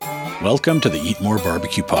Welcome to the Eat More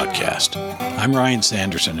Barbecue podcast. I'm Ryan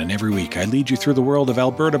Sanderson, and every week I lead you through the world of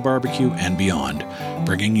Alberta barbecue and beyond,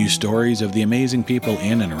 bringing you stories of the amazing people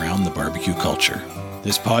in and around the barbecue culture.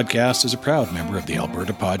 This podcast is a proud member of the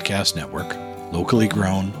Alberta Podcast Network, locally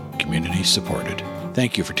grown, community supported.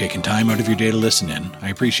 Thank you for taking time out of your day to listen in. I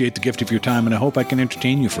appreciate the gift of your time, and I hope I can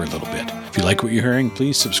entertain you for a little bit. If you like what you're hearing,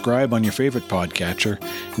 please subscribe on your favorite podcatcher,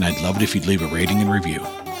 and I'd love it if you'd leave a rating and review.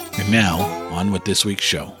 And now, on with this week's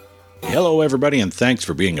show. Hello, everybody, and thanks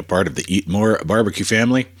for being a part of the Eat More Barbecue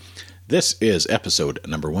family. This is episode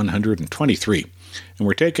number 123, and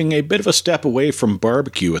we're taking a bit of a step away from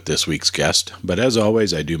barbecue with this week's guest, but as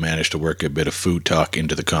always, I do manage to work a bit of food talk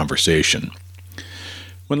into the conversation.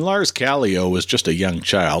 When Lars Callieou was just a young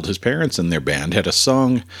child, his parents and their band had a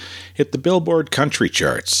song hit the Billboard country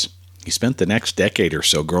charts. He spent the next decade or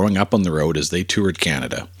so growing up on the road as they toured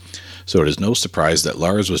Canada. So it is no surprise that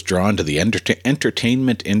Lars was drawn to the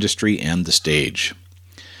entertainment industry and the stage.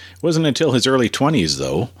 It wasn't until his early 20s,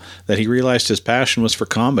 though, that he realized his passion was for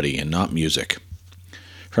comedy and not music.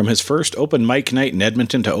 From his first open mic night in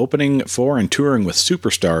Edmonton to opening for and touring with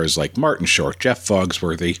superstars like Martin Short, Jeff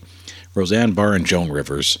Foxworthy, Roseanne Barr, and Joan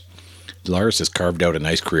Rivers, Lars has carved out a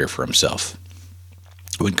nice career for himself.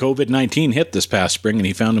 When COVID-19 hit this past spring and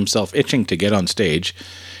he found himself itching to get on stage,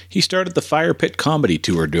 he started the Fire Pit Comedy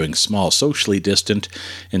Tour, doing small, socially distant,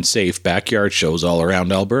 and safe backyard shows all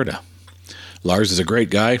around Alberta. Lars is a great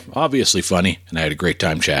guy, obviously funny, and I had a great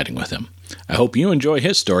time chatting with him. I hope you enjoy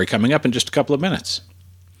his story coming up in just a couple of minutes.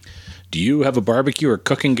 Do you have a barbecue or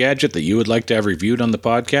cooking gadget that you would like to have reviewed on the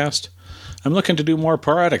podcast? I'm looking to do more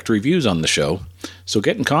product reviews on the show, so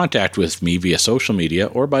get in contact with me via social media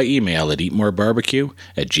or by email at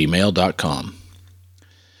eatmorebarbecue@gmail.com.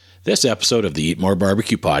 This episode of the Eat More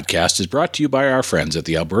Barbecue podcast is brought to you by our friends at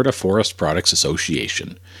the Alberta Forest Products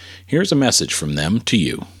Association. Here's a message from them to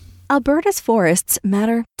you. Alberta's forests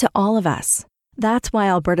matter to all of us. That's why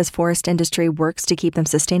Alberta's forest industry works to keep them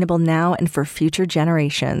sustainable now and for future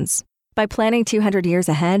generations. By planning 200 years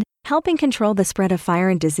ahead, helping control the spread of fire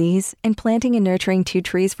and disease, and planting and nurturing 2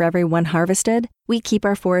 trees for every 1 harvested, we keep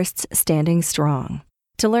our forests standing strong.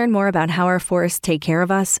 To learn more about how our forests take care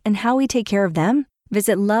of us and how we take care of them,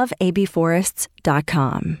 visit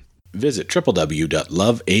loveabforests.com. Visit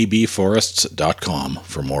www.loveabforests.com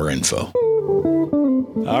for more info.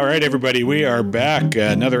 All right, everybody, we are back.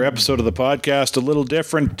 Another episode of the podcast, a little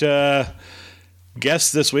different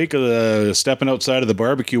guest this week, stepping outside of the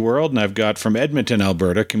barbecue world, and I've got from Edmonton,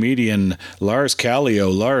 Alberta, comedian Lars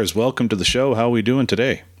Callieou. Lars, welcome to the show. How are we doing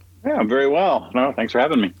today? Yeah, I'm very well. No, thanks for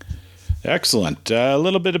having me. Excellent. A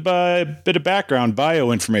little bit of background,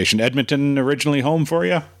 bio information. Edmonton originally home for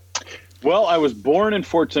you? Well, I was born in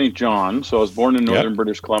Fort St. John, so I was born in northern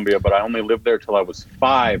British Columbia, but I only lived there till I was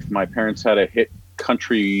 5. My parents had a hit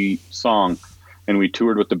country song, and we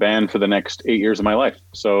toured with the band for the next 8 years of my life.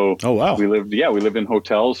 So we lived in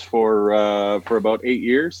hotels for about 8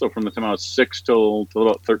 years. So from the time I was 6 till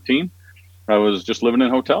about 13, I was just living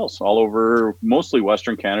in hotels all over, mostly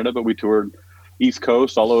Western Canada, but we toured East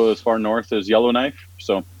Coast, all over as far north as Yellowknife,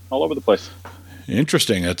 so all over the place.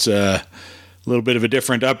 Interesting. That's a little bit of a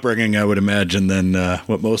different upbringing, I would imagine, than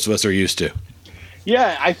what most of us are used to.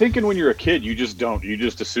 Yeah, I think when you're a kid, you just don't. You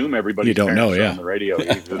just assume everybody's on the radio.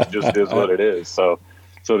 It just is what it is. So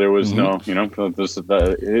there was no,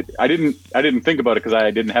 I didn't think about it because I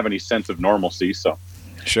didn't have any sense of normalcy. So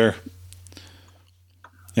sure.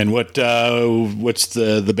 And what's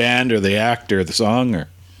the band or the act or the song or?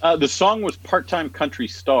 The song was Part-Time Country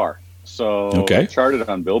Star, so it charted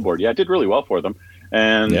on Billboard. Yeah, it did really well for them.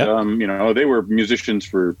 And, they were musicians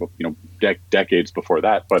for, decades before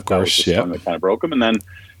that, but that was the song that kind of broke them. And then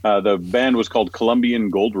the band was called Colombian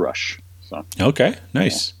Gold Rush. So okay,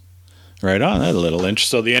 nice. Yeah. Right on, that a little inch.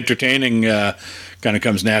 So the entertaining kind of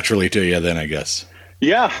comes naturally to you then, I guess.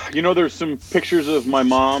 Yeah, there's some pictures of my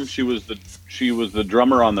mom. She was the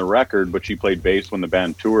drummer on the record, but she played bass when the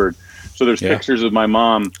band toured. So there's pictures of my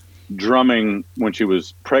mom drumming when she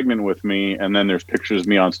was pregnant with me, and then there's pictures of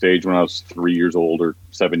me on stage when I was 3 years old or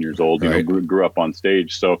 7 years old. Grew up on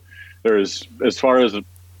stage. So there's, as far as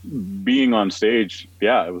being on stage,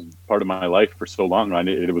 it was part of my life for so long.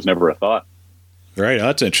 It was never a thought. Right,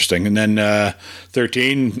 that's interesting. And then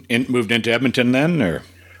 13 moved into Edmonton then, or?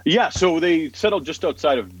 Yeah, so they settled just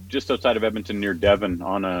outside of Edmonton near Devon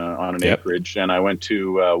on an acreage, and I went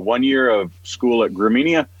to 1 year of school at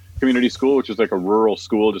Gramenia Community School, which is like a rural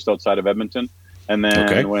school just outside of Edmonton, and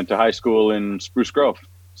then went to high school in Spruce Grove.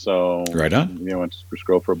 So right on. Went to Spruce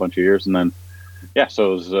Grove for a bunch of years, and then so I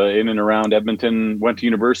was in and around Edmonton. Went to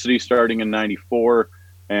university starting in '94,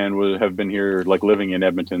 and have been here living in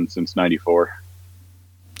Edmonton since '94.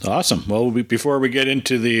 Awesome. Well, before we get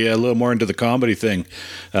into a little more into the comedy thing,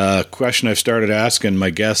 question I've started asking my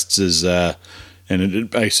guests is, I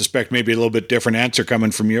suspect maybe a little bit different answer coming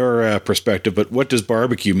from your perspective, but what does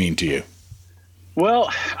barbecue mean to you?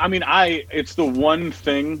 Well, I mean, it's the one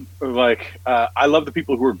thing, like, I love the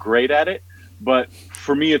people who are great at it, but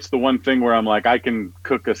for me, it's the one thing where I'm like, I can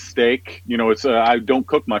cook a steak. You know, it's I don't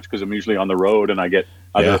cook much because I'm usually on the road and I get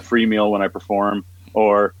either a free meal when I perform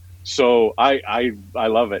or... So I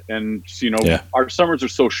love it. And, you know, our summers are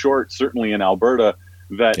so short, certainly in Alberta,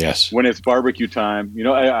 that when it's barbecue time, you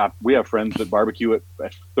know, we have friends that barbecue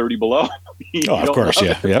at 30 below. Of course,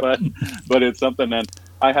 But it's something. And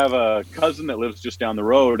I have a cousin that lives just down the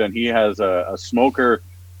road, and he has a smoker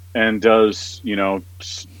and does, you know,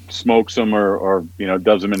 smokes them or you know,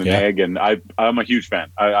 does them in an egg. And I'm a huge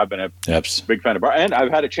fan. I've been a big fan of bar. And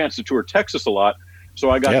I've had a chance to tour Texas a lot. So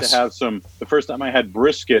I got to have the first time I had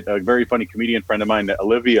brisket, a very funny comedian friend of mine,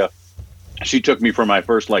 Olivia, she took me for my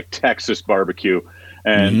first like Texas barbecue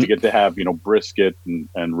and to get to have, you know, brisket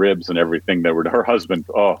and ribs and everything that were her husband.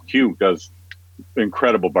 Oh, Hugh does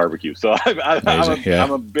incredible barbecue. So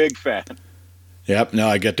I'm a big fan. Yep. No,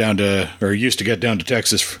 I used to get down to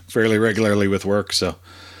Texas fairly regularly with work. So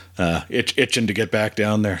itching to get back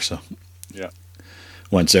down there. So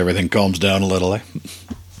once everything calms down a little,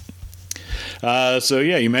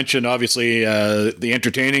 you mentioned obviously the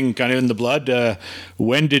entertaining kind of in the blood.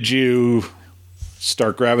 When did you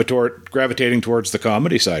start gravitating towards the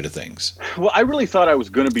comedy side of things? Well, I really thought I was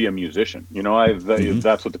going to be a musician. You know,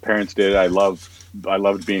 that's what the parents did. I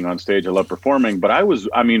loved being on stage. I loved performing, but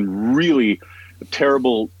really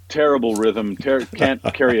terrible rhythm. Can't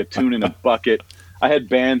carry a tune in a bucket. I had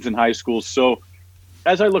bands in high school, so.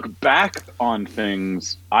 As I look back on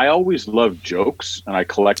things, I always loved jokes, and I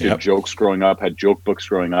collected jokes growing up, had joke books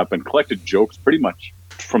growing up, and collected jokes pretty much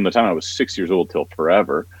from the time I was 6 years old till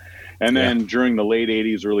forever. And then during the late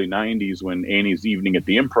 80s, early 90s, when Annie's Evening at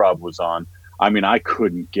the Improv was on, I mean, I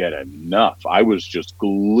couldn't get enough. I was just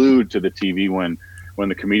glued to the TV when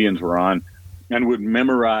the comedians were on and would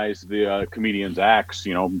memorize the comedians' acts.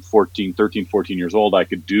 You know, 13, 14 years old, I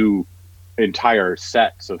could do entire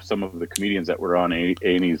sets of some of the comedians that were on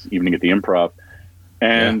Annie's Evening at the Improv.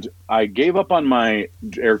 And I gave up on my,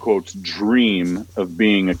 air quotes, dream of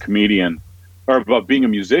being a comedian or about being a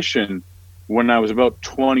musician when I was about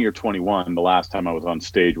 20 or 21. The last time I was on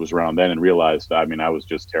stage was around then, and realized, I mean, I was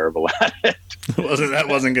just terrible at it. That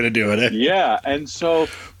wasn't going to do it. Yeah. And so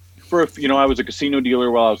I was a casino dealer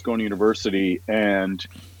while I was going to university, and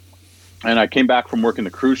I came back from working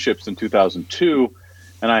the cruise ships in 2002.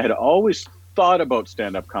 And I had always thought about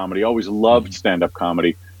stand-up comedy, always loved stand-up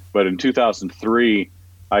comedy. But in 2003,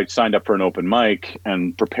 I signed up for an open mic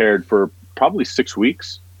and prepared for probably 6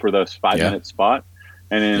 weeks for this 5-minute spot.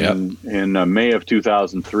 And in May of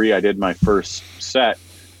 2003, I did my first set.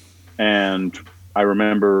 And I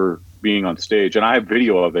remember being on stage, and I have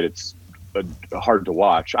video of it. It's hard to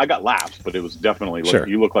watch. I got laughs, but it was definitely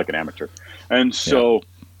you look like an amateur. And so...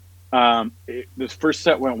 this first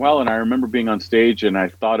set went well, and I remember being on stage, and I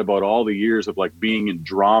thought about all the years of like being in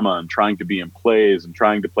drama and trying to be in plays and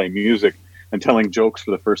trying to play music and telling jokes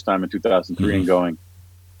for the first time in 2003 and going,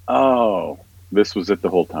 oh, this was it the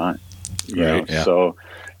whole time. So,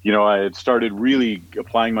 you know, I had started really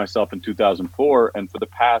applying myself in 2004, and for the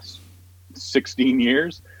past 16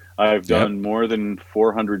 years, I've done more than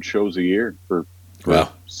 400 shows a year and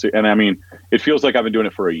I mean, it feels like I've been doing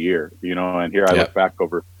it for a year, you know, and here I look back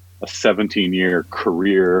over a 17-year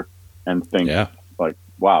career and think like,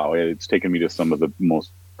 wow, it's taken me to some of the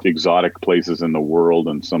most exotic places in the world,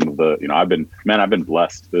 and some of the, you know, I've been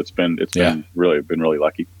blessed. It's been really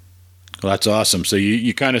lucky. Well, that's awesome. So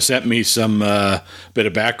you kind of sent me some bit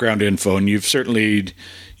of background info, and you've certainly,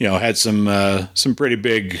 you know, had some pretty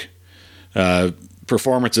big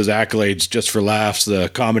performances, accolades, Just for Laughs, the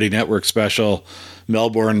Comedy Network special,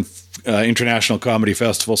 Melbourne International Comedy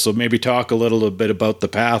Festival. So maybe talk a little bit about the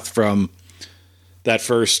path from that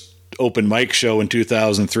first open mic show in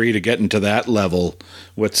 2003 to getting to that level.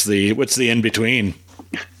 What's the in between?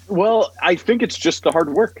 Well, I think it's just the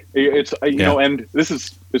hard work. It's you know, and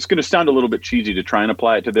it's going to sound a little bit cheesy to try and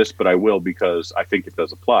apply it to this, but I will, because I think it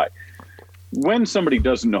does apply. When somebody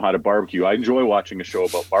doesn't know how to barbecue, I enjoy watching a show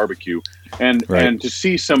about barbecue, and to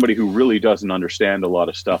see somebody who really doesn't understand a lot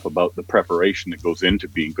of stuff about the preparation that goes into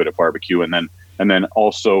being good at barbecue. And then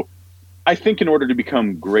also, I think in order to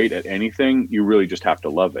become great at anything, you really just have to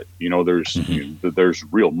love it. You know, there's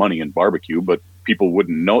real money in barbecue, but people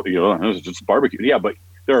wouldn't know, you know, it's just barbecue. Yeah, but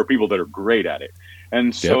there are people that are great at it.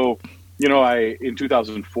 And so, you know, in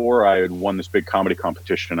 2004, I had won this big comedy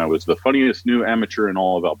competition. I was the funniest new amateur in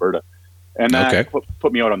all of Alberta. And that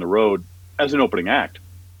put me out on the road as an opening act.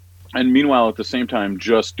 And meanwhile, at the same time,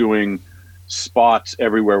 just doing spots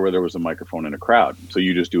everywhere where there was a microphone in a crowd. So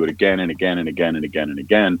you just do it again and again and again and again and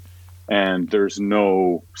again. And there's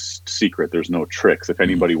no secret. There's no tricks. If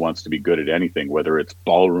anybody wants to be good at anything, whether it's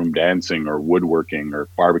ballroom dancing or woodworking or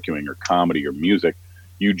barbecuing or comedy or music,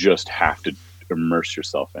 you just have to immerse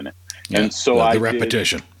yourself in it. Yeah, and so the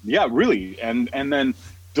repetition. Yeah, really. And then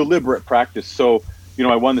deliberate practice. So,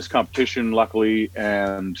 I won this competition, luckily,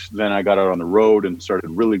 and then I got out on the road and started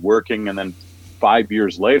really working. And then 5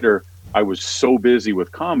 years later, I was so busy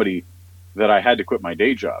with comedy that I had to quit my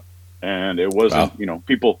day job. And it wasn't,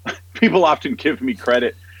 people often give me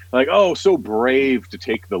credit like, oh, so brave to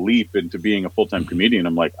take the leap into being a full-time comedian.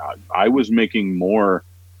 I'm like, I was making more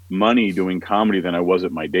money doing comedy than I was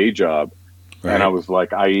at my day job. Right. And I was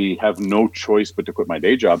like, I have no choice but to quit my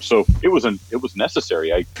day job. So it was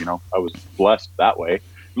necessary. I was blessed that way.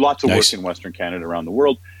 Lots of work in Western Canada, around the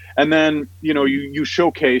world. And then, you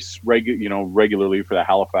showcase regularly for the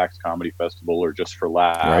Halifax Comedy Festival or Just for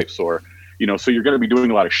Laughs, or, so you're going to be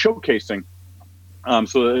doing a lot of showcasing.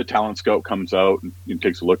 So the talent scout comes out and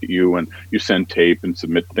takes a look at you, and you send tape and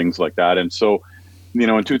submit things like that. And so,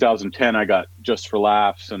 in 2010, I got Just for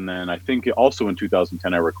Laughs. And then I think also in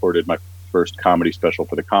 2010, I recorded my first comedy special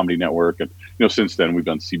for the Comedy Network. And, since then we've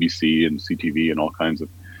done CBC and CTV and all kinds of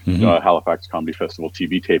Halifax Comedy Festival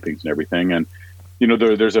TV tapings and everything. And,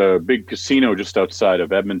 there's a big casino just outside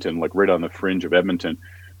of Edmonton, like right on the fringe of Edmonton,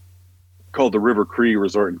 called the River Cree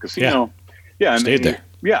Resort and Casino. Yeah. And stayed there.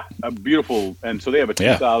 Yeah. Beautiful. And so they have a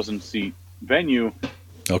 2,000 seat venue.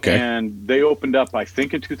 Okay. And they opened up, I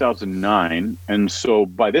think, in 2009. And so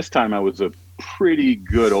by this time I was a pretty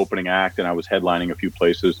good opening act, and I was headlining a few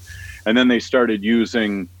places. And then they started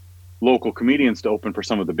using local comedians to open for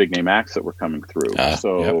some of the big name acts that were coming through.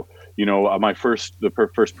 The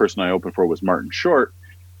first person I opened for was Martin Short,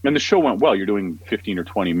 and the show went well. You're doing 15 or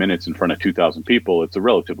 20 minutes in front of 2,000 people. It's a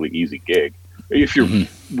relatively easy gig if you're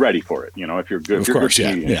ready for it. If you're good,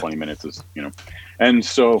 comedian, 20 minutes is, and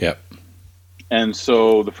so, and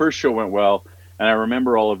so the first show went well. And I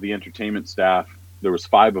remember all of the entertainment staff, there was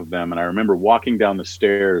 5 of them. And I remember walking down the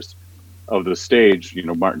stairs of the stage.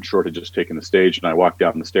 Martin Short had just taken the stage, and I walked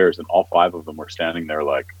down the stairs, and all 5 of them were standing there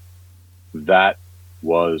like, that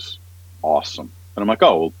was awesome. And I'm like,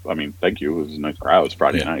 oh, well, thank you. It was a nice crowd. It was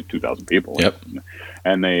Friday night, 2,000 people. Yep.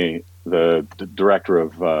 And the director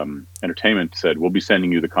of entertainment said, we'll be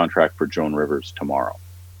sending you the contract for Joan Rivers tomorrow.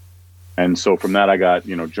 And so from that, I got,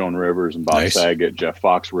 Joan Rivers and Bob Saget, Jeff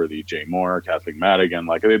Foxworthy, Jay Moore, Kathleen Madigan.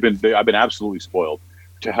 Like I've been absolutely spoiled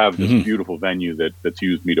to have this beautiful venue that's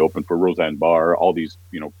used me to open for Roseanne Barr, all these,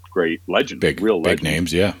 great legends, real legends. Big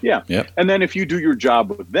names. Yeah. Yeah. Yep. And then if you do your job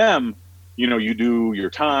with them, you do your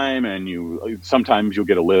time, and sometimes you'll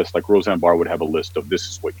get a list. Like Roseanne Barr would have a list of, this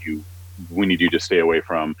is what we need you to stay away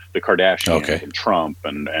from, the Kardashians and Trump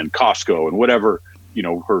and Costco and whatever,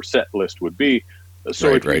 her set list would be.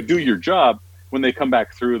 So if you do your job, when they come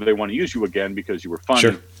back through, they want to use you again because you were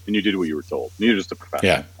funny and you did what you were told. You're just a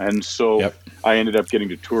professional. Yeah. And so I ended up getting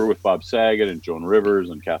to tour with Bob Saget and Joan Rivers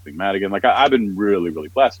and Kathleen Madigan. Like I've been really, really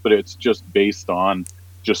blessed, but it's just based on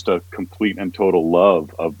just a complete and total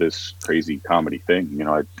love of this crazy comedy thing.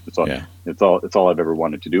 It's all I've ever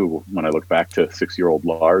wanted to do. When I look back to 6-year-old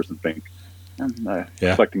Lars and think,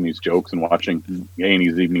 collecting these jokes and watching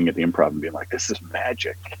A&E's Evening at the Improv and being like, this is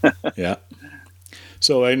magic. Yeah.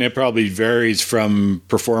 So, and it probably varies from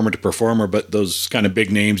performer to performer, but those kind of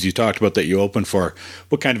big names you talked about that you open for,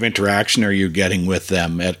 what kind of interaction are you getting with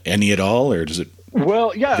them at all, or does it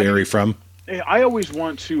vary from? I always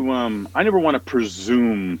want to, I never want to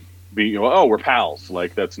presume we're pals.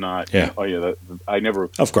 Like that's not, I never,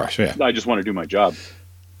 of course. Yeah. I just want to do my job,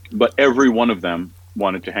 but every one of them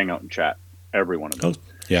wanted to hang out and chat. Every one of them. Oh,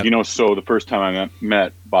 yeah. So the first time I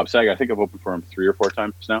met Bob Saget, I think I've opened for him 3 or 4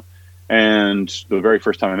 times now. And the very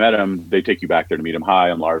first time I met him, they take you back there to meet him. Hi,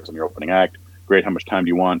 I'm Lars. I'm your opening act. Great. How much time do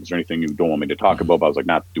you want? Is there anything you don't want me to talk about? But I was like,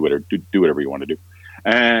 do whatever you want to do.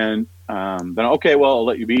 And then, okay, well, I'll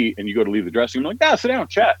let you be. And you go to leave the dressing room. I'm like, sit down,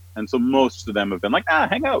 chat. And so most of them have been like,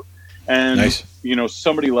 hang out. And,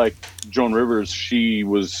 somebody like Joan Rivers, she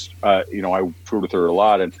was, I toured with her a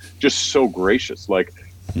lot and just so gracious. Like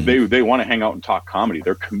they want to hang out and talk comedy.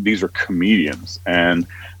 These are comedians and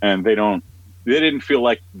they didn't feel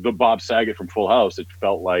like the Bob Saget from Full House. It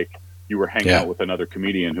felt like you were hanging out with another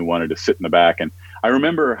comedian who wanted to sit in the back. And I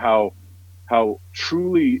remember how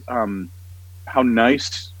truly, how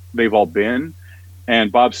nice they've all been.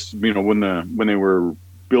 And Bob's, when they were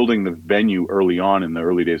building the venue early on in the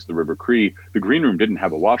early days of the River Cree, the green room didn't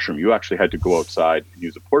have a washroom. You actually had to go outside and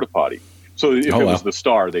use a porta potty. So if it was the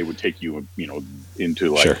Star, they would take you, into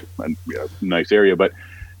like a nice area. But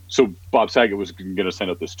so Bob Saget was going to send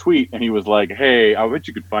out this tweet, and he was like, "Hey, I bet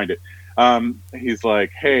you could find it." He's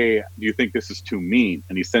like, "Hey, do you think this is too mean?"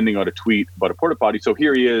 And he's sending out a tweet about a porta potty. So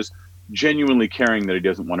here he is, genuinely caring that he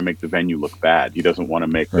doesn't want to make the venue look bad. He doesn't want to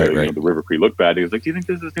make the River Cree look bad. He was like, "Do you think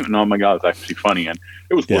this is too?" No, my God, it's actually funny, and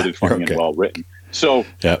it was worded funny and well written. So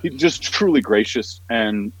he's just truly gracious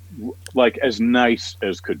and like as nice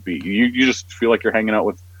as could be. You just feel like you're hanging out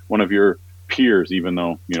with one of your peers, even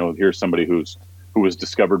though here's somebody who was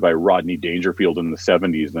discovered by Rodney Dangerfield in the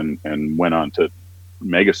 70s and went on to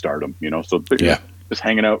megastardom. So just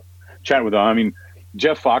hanging out, chatting with them. I mean,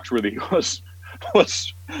 Jeff Foxworthy was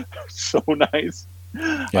so nice.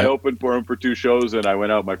 I opened for him for 2 shows, and I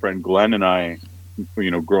went out. My friend Glenn and I,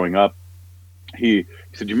 growing up, he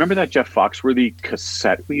said, "Do you remember that Jeff Foxworthy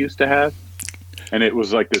cassette we used to have?" And it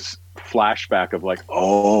was like this flashback of like,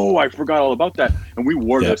 "Oh, I forgot all about that." And we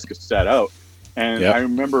wore this cassette out. And I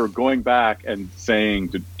remember going back and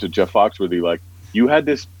saying to Jeff Foxworthy, like, "You had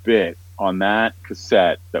this bit on that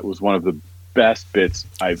cassette that was one of the best bits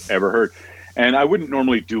I've ever heard." And I wouldn't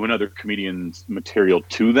normally do another comedian's material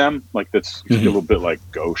to them. Like, that's a little bit like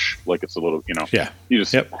gauche. Like, it's a little, you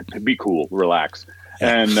just be cool, relax.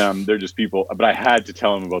 And they're just people. But I had to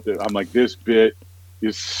tell him about this. I'm like, this bit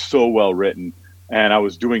is so well written. And I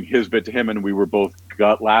was doing his bit to him, and we were both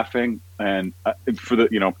gut laughing. And for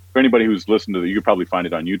anybody who's listened to it, you could probably find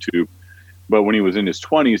it on YouTube. But when he was in his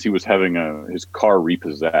 20s, he was having his car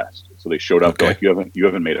repossessed. So they showed up, like, you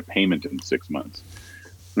haven't made a payment in 6 months.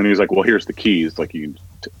 And he was like, "Well, here's the keys. Like, you can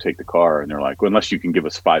take the car." And they're like, "Well, unless you can give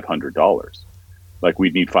us $500. Like,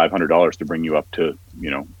 we'd need $500 to bring you up to,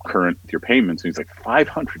 current with your payments." And he's like,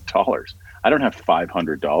 $500? I don't have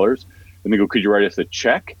 $500. And they go, "Could you write us a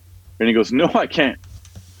check?" And he goes, "No, I can't."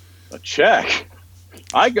 "A check?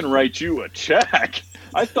 I can write you a check.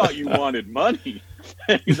 I thought you wanted money."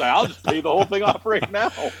 And he's like, "I'll just pay the whole thing off right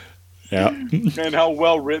now." Yeah. And how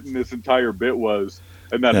well written this entire bit was.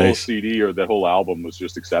 And that whole CD or that whole album was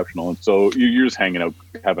just exceptional. And so you're just hanging out,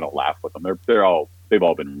 having a laugh with them. They've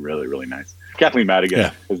all been really, really nice. Kathleen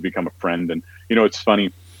Madigan has become a friend. And, it's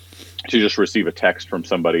funny to just receive a text from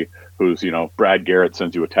somebody who's, Brad Garrett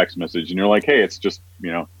sends you a text message and you're like, "Hey, it's just,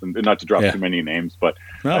 not to drop too many names, but."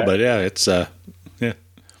 No, but it's, it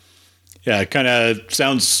kind of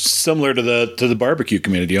sounds similar to the barbecue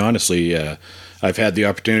community. Honestly, I've had the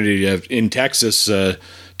opportunity in Texas to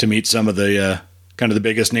meet some of the kind of the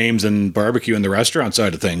biggest names in barbecue and the restaurant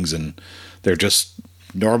side of things, and they're just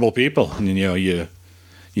normal people. And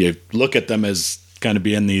you look at them as kind of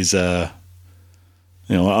being these up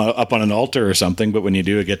on an altar or something, but when you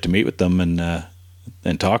do get to meet with them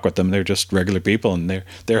and talk with them, they're just regular people, and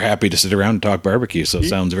they're happy to sit around and talk barbecue. So it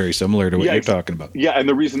sounds very similar to what you're talking about. Yeah, and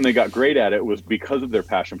the reason they got great at it was because of their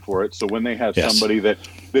passion for it. So when they have somebody that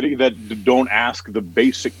don't ask the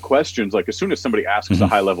basic questions, like as soon as somebody asks a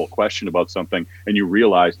high level question about something, and you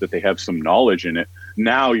realize that they have some knowledge in it,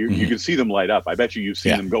 now you can see them light up. I bet you've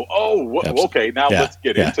seen them go, "Oh, okay, now let's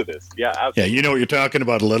get into this." Yeah, absolutely. Yeah, you know what you're talking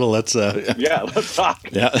about a little. Let's let's talk.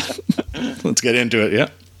 Yeah, let's get into it. Yeah.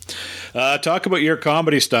 Talk about your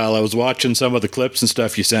comedy style. I was watching some of the clips and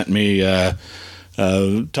stuff you sent me.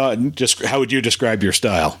 Just how would you describe your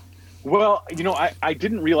style? Well, I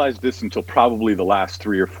didn't realize this until probably the last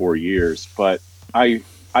 3 or 4 years, but I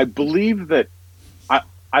believe that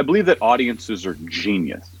I believe that audiences are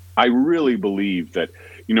genius. I really believe that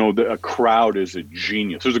a crowd is a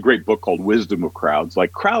genius. There's a great book called Wisdom of Crowds.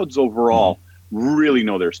 Like, crowds overall really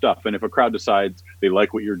know their stuff. And if a crowd decides they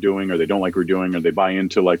like what you're doing or they don't like what you're doing or they buy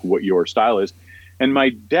into like what your style is. And my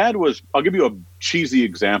dad I'll give you a cheesy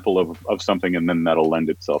example of something, and then that'll lend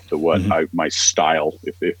itself to what my style,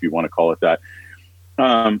 if you want to call it that.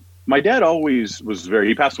 My dad always was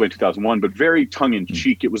he passed away in 2001, but very tongue in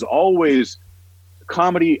cheek. It was always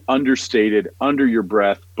comedy, understated, under your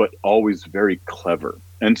breath, but always very clever.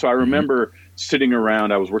 And so I remember sitting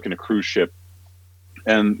around, I was working a cruise ship,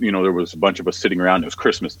 and there was a bunch of us sitting around. It was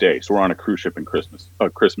Christmas Day, so we're on a cruise ship in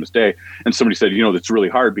Christmas Day, and somebody said, "It's really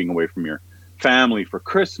hard being away from your family for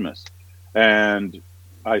Christmas." And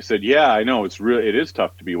I said, "Yeah, I know. It is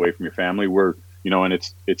tough to be away from your family. We're and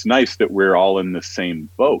it's nice that we're all in the same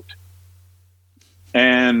boat."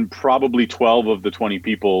 And probably 12 of the 20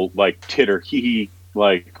 people like titter hee,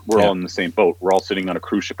 like we're all in the same boat. We're all sitting on a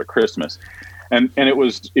cruise ship at Christmas, and it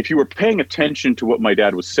was, if you were paying attention to what my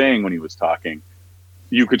dad was saying when he was talking,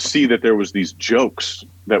 you could see that there was these jokes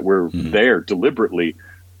that were there deliberately,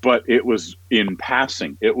 but it was in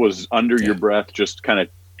passing. It was under your breath, just kind of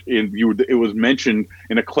it was mentioned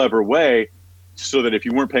in a clever way so that if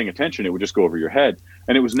you weren't paying attention, it would just go over your head.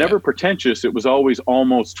 And it was never pretentious. It was always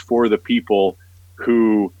almost for the people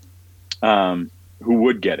who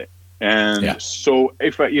would get it. And so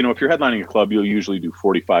if you're headlining a club, you'll usually do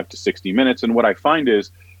 45 to 60 minutes. And what I find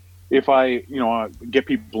is if I get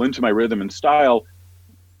people into my rhythm and style,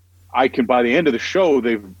 I can, by the end of the show,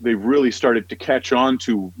 they've really started to catch on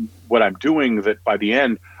to what I'm doing, that by the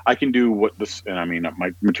end I can do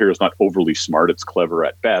my material's not overly smart. It's clever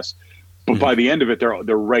at best, but by the end of it,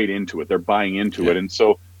 they're right into it. They're buying into it. And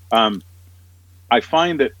so, I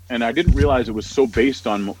find that, and I didn't realize it was so based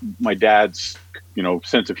on my dad's,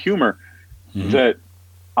 sense of humor, that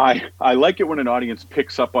I like it when an audience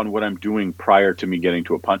picks up on what I'm doing prior to me getting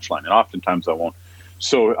to a punchline. And oftentimes I won't.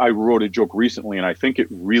 So I wrote a joke recently, and I think it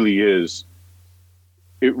really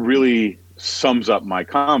sums up my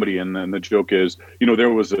comedy. And then the joke is, there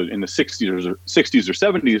was in the 60s or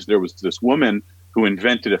 70s, there was this woman who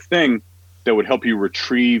invented a thing that would help you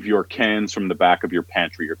retrieve your cans from the back of your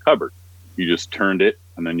pantry or cupboard. You just turned it,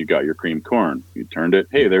 and then you got your cream corn. You turned it.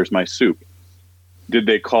 Hey, there's my soup. Did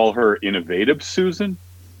they call her Innovative Susan?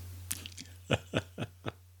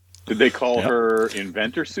 Did they call her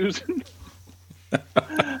Inventor Susan?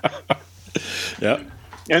 Yeah.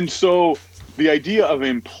 And so the idea of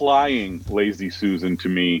implying Lazy Susan to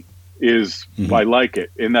me is, I like it,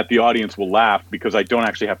 in that the audience will laugh because I don't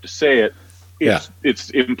actually have to say it. It's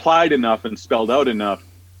implied enough and spelled out enough,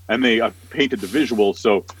 and they painted the visual.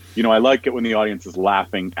 So, I like it when the audience is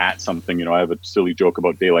laughing at something. I have a silly joke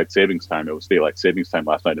about daylight savings time. It was daylight savings time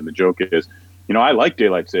last night, and the joke is, I like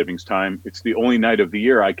daylight savings time. It's the only night of the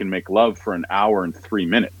year I can make love for an hour and 3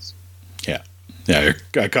 minutes. Yeah. Yeah,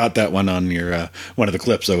 I caught that one on your one of the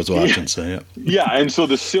clips I was watching. So and so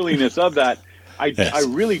the silliness of that, I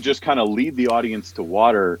really just kind of lead the audience to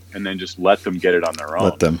water and then just let them get it on their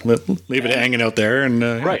own. Leave it hanging out there, and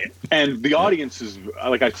right. And the audience is,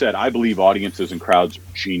 like I said, I believe audiences and crowds are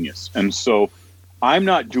genius, and so I'm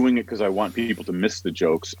not doing it because I want people to miss the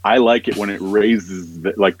jokes. I like it when it raises,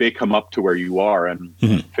 like they come up to where you are and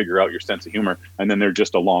figure out your sense of humor, and then they're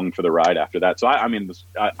just along for the ride after that. So I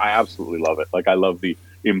absolutely love it. Like I love the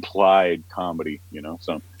implied comedy,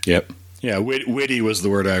 So yep, yeah, witty was the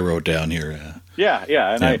word I wrote down here.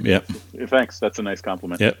 Thanks. That's a nice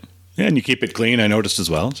compliment. Yep, yeah, and you keep it clean. I noticed as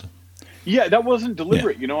well. So. Yeah, that wasn't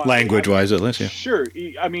deliberate, Language-wise, at least, yeah. Sure.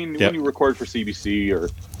 I mean, when you record for CBC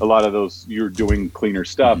or a lot of those, you're doing cleaner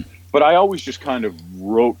stuff. But I always just kind of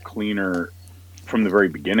wrote cleaner from the very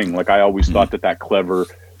beginning. Like, I always thought that clever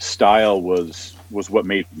style was what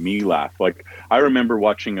made me laugh. Like, I remember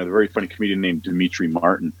watching a very funny comedian named Dimitri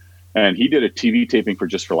Martin, and he did a TV taping for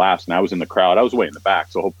Just for Laughs, and I was in the crowd. I was way in the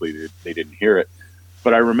back, so hopefully they didn't hear it.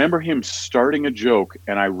 But I remember him starting a joke,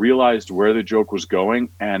 and I realized where the joke was going,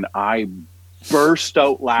 and I burst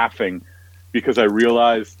out laughing because I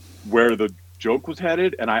realized where the joke was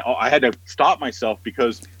headed, and I had to stop myself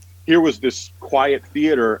because here was this quiet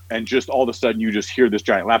theater, and just all of a sudden you just hear this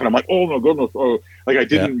giant laugh, and I'm like, oh my goodness, like I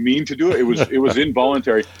didn't mean to do it. It was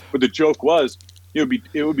involuntary. But the joke was, it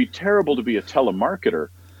would be terrible to be a telemarketer,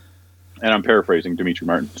 and I'm paraphrasing Dimitri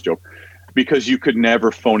Martin's joke, because you could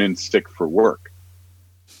never phone in sick for work.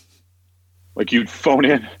 Like, you'd phone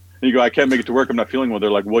in and you go, I can't make it to work, I'm not feeling well.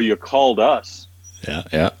 They're like, well, you called us.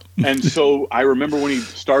 Yeah. And so I remember when he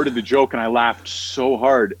started the joke, and I laughed so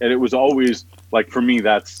hard. And it was always, like, for me,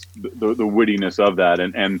 that's the wittiness of that.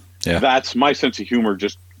 And that's my sense of humor,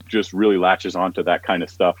 just really latches onto that kind of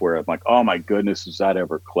stuff where I'm like, oh my goodness, is that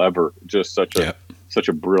ever clever? Just such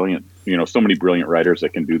a brilliant, so many brilliant writers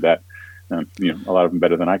that can do that. A lot of them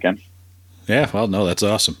better than I can. Yeah, well, no, that's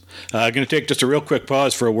awesome. I'm going to take just a real quick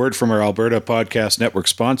pause for a word from our Alberta Podcast Network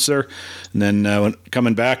sponsor. And then when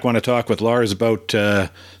coming back, want to talk with Lars about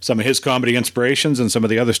some of his comedy inspirations and some of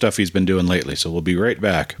the other stuff he's been doing lately. So we'll be right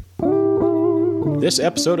back. This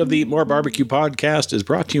episode of the Eat More Barbecue podcast is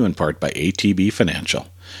brought to you in part by ATB Financial.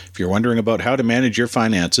 If you're wondering about how to manage your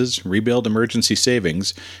finances, rebuild emergency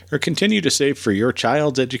savings, or continue to save for your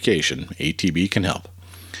child's education, ATB can help.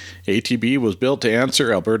 ATB was built to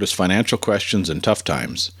answer Alberta's financial questions in tough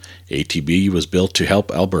times. ATB was built to help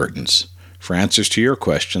Albertans. For answers to your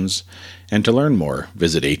questions and to learn more,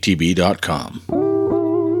 visit atb.com.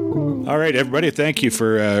 All right, everybody, thank you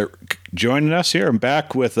for joining us here. I'm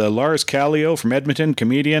back with Lars Callieou from Edmonton,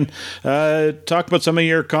 comedian. Talk about some of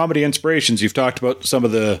your comedy inspirations. You've talked about some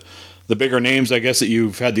of the bigger names, I guess, that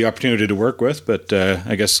you've had the opportunity to work with, but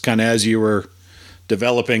I guess kind of as you were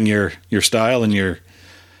developing your style and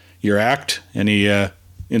your act, any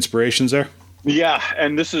inspirations there? Yeah,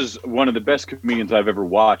 and this is one of the best comedians I've ever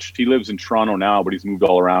watched. He lives in Toronto now, but he's moved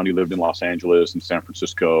all around. He lived in Los Angeles and San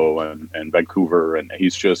Francisco and Vancouver, and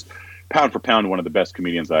he's just pound for pound, one of the best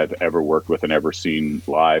comedians I've ever worked with and ever seen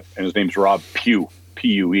live. And his name's Rob Pugh,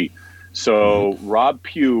 P-U-E. So Rob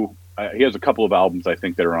Pugh, he has a couple of albums, I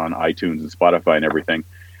think, that are on iTunes and Spotify and everything.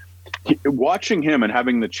 Watching him and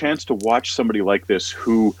having the chance to watch somebody like this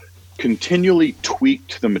who continually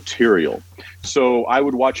tweaked the material. So I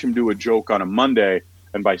would watch him do a joke on a Monday,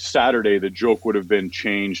 and by Saturday, the joke would have been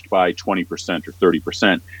changed by 20% or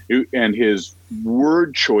 30%. And his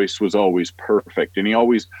word choice was always perfect. And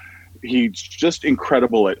he's just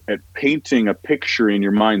incredible at painting a picture in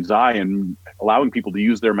your mind's eye and allowing people to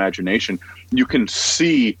use their imagination. You can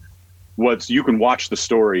see you can watch the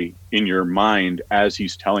story in your mind as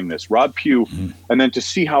he's telling this. Rob Pugh, and then to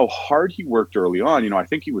see how hard he worked early on. I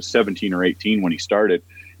think he was 17 or 18 when he started.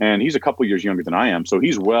 And he's a couple years younger than I am, so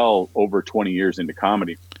he's well over 20 years into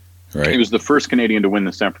comedy. Right. He was the first Canadian to win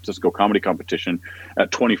the San Francisco comedy competition at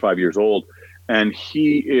 25 years old. And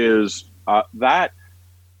he is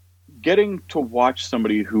getting to watch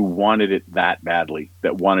somebody who wanted it that badly,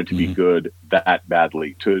 that wanted to be good that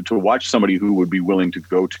badly, to watch somebody who would be willing to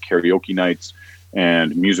go to karaoke nights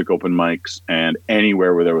and music open mics and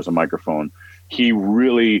anywhere where there was a microphone. He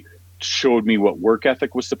really showed me what work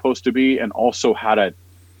ethic was supposed to be, and also how to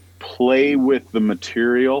play with the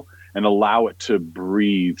material and allow it to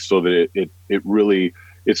breathe, so that it really,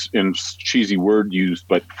 it's in cheesy word used,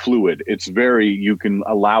 but fluid. It's you can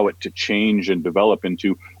allow it to change and develop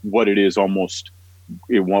into what it is,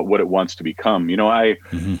 what it wants to become. I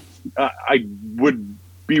would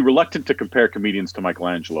be reluctant to compare comedians to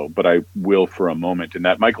Michelangelo, but I will for a moment. In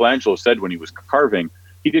that Michelangelo said when he was carving,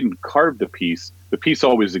 he didn't carve the piece. The piece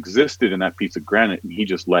always existed in that piece of granite, and he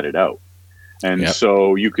just let it out. And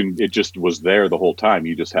so it just was there the whole time.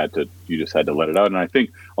 You just had to let it out. And I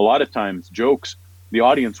think a lot of times jokes, the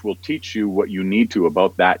audience will teach you what you need to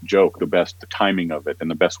about that joke, the timing of it,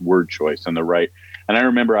 and the best word choice and the right. And I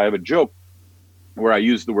remember I have a joke where I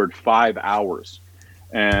used the word 5 hours.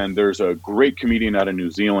 And there's a great comedian out of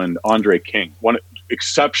New Zealand, Andre King, one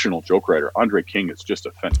exceptional joke writer. Andre King is just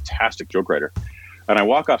a fantastic joke writer. And I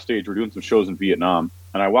walk off stage, we're doing some shows in Vietnam,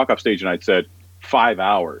 and I walk off stage and I said 5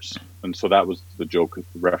 hours. And so that was the joke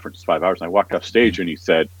reference, 5 hours. And I walked off stage and he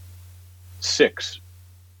said 6.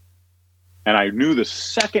 And I knew the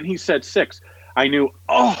second he said 6, I knew,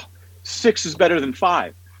 6 is better than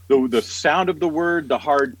 5. The sound of the word, the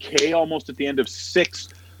hard K almost at the end of 6,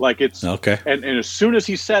 like it's okay. And as soon as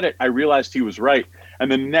he said it, I realized he was right.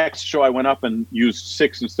 And the next show I went up and used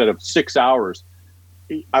 6 instead of 6 hours.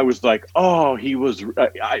 I was like, he was.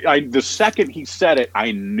 The second he said it,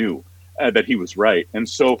 I knew that he was right. And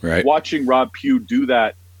so watching Rob Pugh do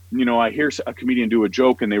that, I hear a comedian do a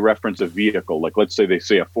joke and they reference a vehicle. Like, let's say they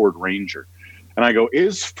say a Ford Ranger. And I go,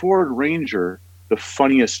 is Ford Ranger the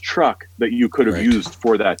funniest truck that you could have used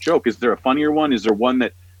for that joke? Is there a funnier one? Is there one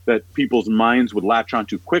that people's minds would latch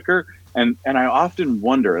onto quicker? And I often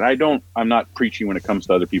wonder, and I'm not preaching when it comes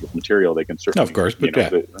to other people's material. They can certainly, of course, but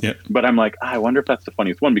but I'm like, I wonder if that's the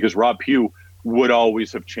funniest one, because Rob Pugh would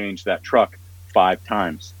always have changed that truck 5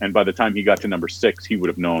 times, and by the time he got to number 6, he would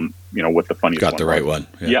have known, what the funniest one was. Got the right one.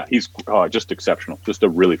 Yeah, he's just exceptional, just a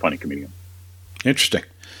really funny comedian. Interesting.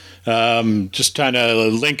 Just kind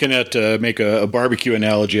of linking it to make a barbecue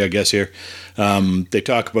analogy, I guess here. They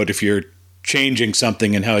talk about if you're changing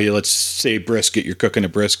something and how let's say brisket, you're cooking a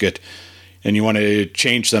brisket and you want to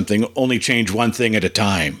change something, only change one thing at a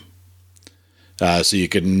time. So you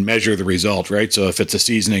can measure the result, right? So if it's a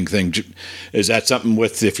seasoning thing, is that something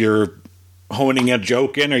if you're honing a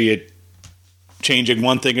joke in, are you changing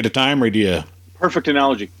one thing at a time, or do you? Perfect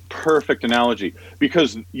analogy,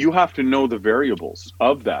 because you have to know the variables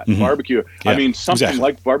of that barbecue. Yeah, I mean, something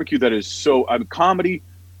like barbecue that is so, comedy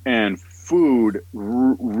and food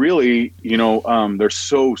really, they're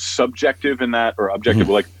so subjective in that, or objective.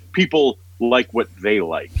 Like, people like what they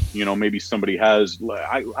like. Maybe somebody has.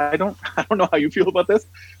 I don't know how you feel about this,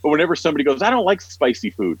 but whenever somebody goes, I don't like spicy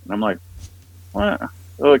food, and I'm like, what?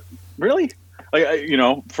 Like, really? Like,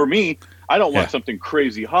 for me, I don't want something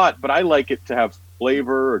crazy hot, but I like it to have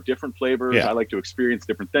flavor or different flavors. Yeah. I like to experience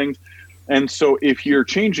different things. And so if you're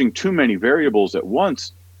changing too many variables at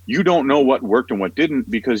once, you don't know what worked and what didn't,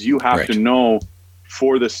 because you have to know,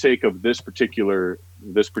 for the sake of this particular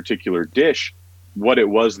dish, what it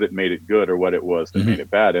was that made it good or what it was that made it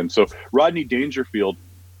bad. And so Rodney Dangerfield,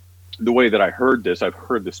 the way that I've heard this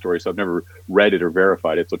story, so I've never read it or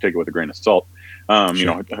verified it, so take it with a grain of salt.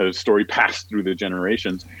 A story passed through the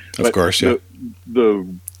generations. Of course, yeah. The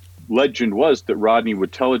legend was that Rodney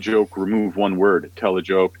would tell a joke, remove one word, tell a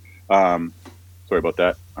joke. Sorry about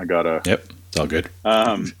that. I got a... Yep, it's all good.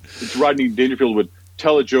 Rodney Dangerfield would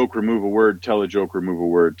tell a joke, remove a word, tell a joke, remove a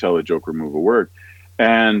word, tell a joke, remove a word.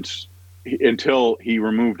 And until he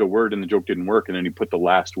removed a word and the joke didn't work, and then he put the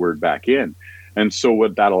last word back in. And so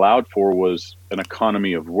what that allowed for was an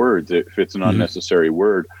economy of words if it's an unnecessary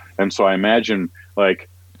word. And so I imagine, like,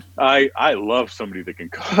 I love somebody that can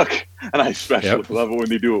cook, and I especially love it when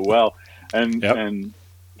they do it well. And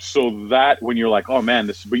so that when you're like, oh man,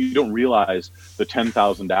 but you don't realize the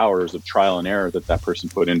 10,000 hours of trial and error that person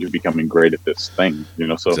put into becoming great at this thing,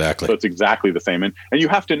 so it's exactly the same. And you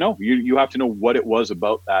have to know, you have to know what it was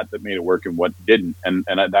about that made it work and what didn't. And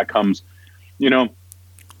that comes,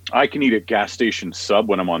 I can eat a gas station sub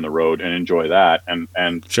when I'm on the road and enjoy that.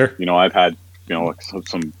 And sure, I've had,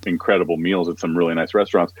 some incredible meals at some really nice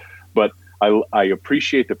restaurants, but I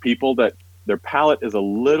appreciate the people that their palate is a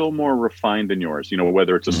little more refined than yours,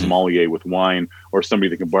 whether it's a sommelier with wine or somebody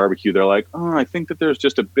that can barbecue. They're like, oh, I think that there's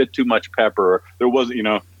just a bit too much pepper. Or there wasn't,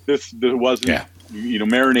 there wasn't,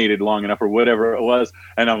 marinated long enough or whatever it was.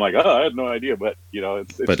 And I'm like, oh, I had no idea. But,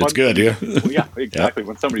 it's but it's good. Yeah. Yeah, exactly.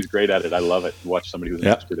 When somebody's great at it, I love it. Watch somebody who's an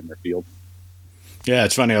expert in their field. Yeah,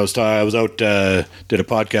 it's funny. I was out, did a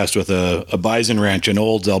podcast with a bison ranch in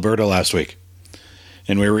Olds, Alberta last week.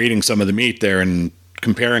 And we were eating some of the meat there and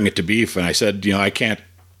comparing it to beef. And I said,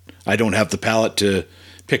 I don't have the palate to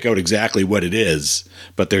pick out exactly what it is,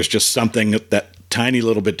 but there's just something that tiny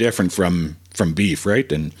little bit different from beef.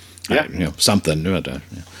 Right. And something,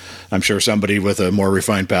 I'm sure somebody with a more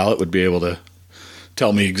refined palate would be able to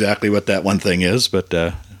tell me exactly what that one thing is, but,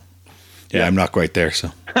 I'm not quite there.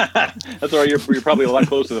 So that's all right. You're probably a lot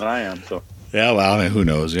closer than I am. So yeah, well, who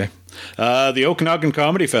knows? Yeah. The Okanagan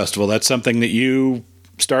Comedy Festival. That's something that you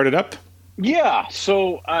started up. Yeah.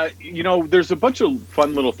 So, there's a bunch of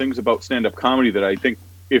fun little things about stand-up comedy that I think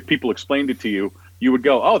if people explained it to you, you would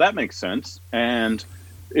go, oh, that makes sense. And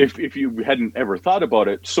if you hadn't ever thought about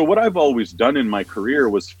it. So what I've always done in my career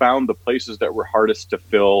was found the places that were hardest to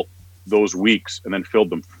fill those weeks and then filled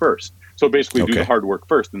them first. So basically do the hard work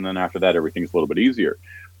first. And then after that, everything's a little bit easier.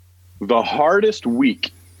 The hardest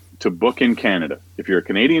week to book in Canada, if you're a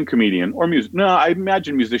Canadian comedian or I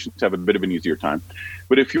imagine musicians have a bit of an easier time.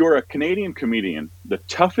 But if you're a Canadian comedian, the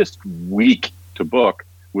toughest week to book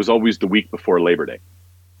was always the week before Labor Day.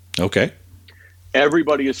 Okay.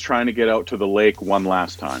 Everybody is trying to get out to the lake one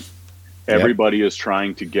last time. Everybody is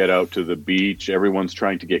trying to get out to the beach. Everyone's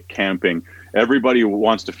trying to get camping. Everybody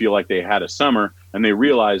wants to feel like they had a summer, and they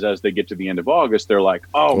realize as they get to the end of August, they're like,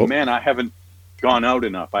 oh man, I haven't gone out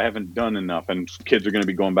enough. I haven't done enough. And kids are going to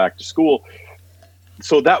be going back to school.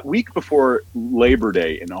 So that week before Labor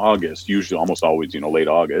Day in August, usually almost always, late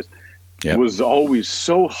August, was always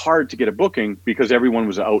so hard to get a booking because everyone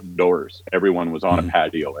was outdoors. Everyone was on a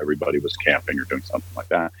patio. Everybody was camping or doing something like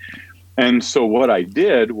that. And so what I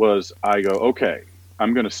did was I go, okay,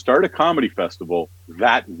 I'm going to start a comedy festival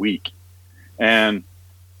that week. And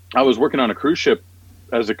I was working on a cruise ship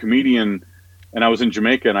as a comedian, and I was in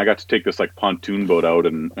Jamaica, and I got to take this like pontoon boat out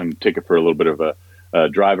and take it for a little bit of a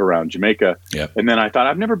drive around Jamaica. Yep. And then I thought,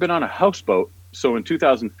 I've never been on a houseboat. So in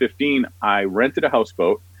 2015, I rented a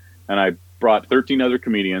houseboat, and I brought 13 other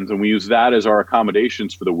comedians, and we used that as our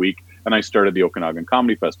accommodations for the week. And I started the Okanagan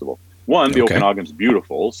Comedy Festival. The Okanagan's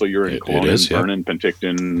beautiful. So you're in Kelowna, Vernon,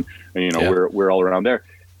 Penticton, we're all around there.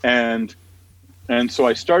 And so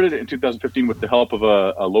I started it in 2015 with the help of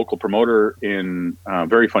a local promoter in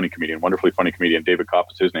very funny comedian, wonderfully funny comedian, David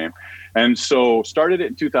Kopp is his name. And so started it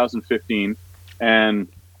in 2015, and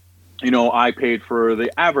I paid for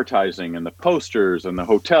the advertising and the posters and the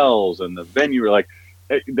hotels and the venue, like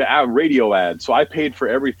the radio ads. So I paid for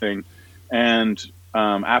everything. And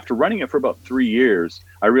after running it for about 3 years,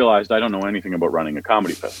 I realized I don't know anything about running a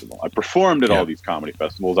comedy festival. I performed at all these comedy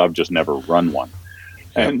festivals. I've just never run one.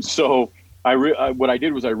 And so what I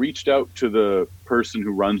did was I reached out to the person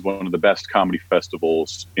who runs one of the best comedy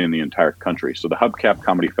festivals in the entire country. So the Hubcap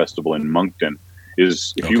Comedy Festival in Moncton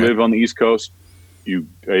is, if you live on the East Coast,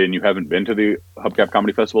 and you haven't been to the Hubcap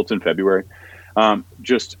Comedy Festival, it's in February.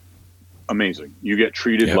 Just amazing. You get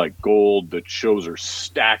treated like gold. The shows are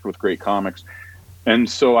stacked with great comics. And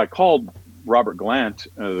so I called Robert Glant,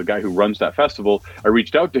 the guy who runs that festival. I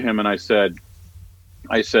reached out to him and I said,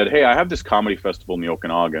 hey, I have this comedy festival in the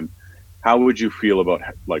Okanagan. How would you feel about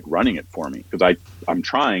like running it for me? Because I'm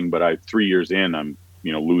trying, but 3 years in, I'm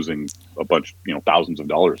losing a bunch, thousands of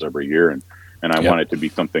dollars every year, and I want it to be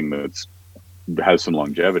something that's has some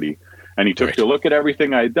longevity. And he took a look at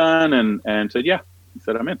everything I'd done and said, yeah. He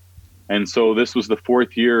said, I'm in. And so this was the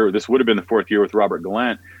fourth year. This would have been the fourth year with Robert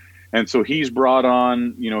Gallant. And so he's brought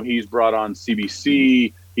on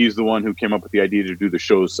CBC. He's the one who came up with the idea to do the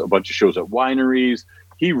shows, a bunch of shows at wineries.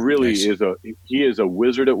 He really is a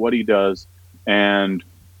wizard at what he does. And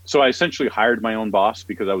so I essentially hired my own boss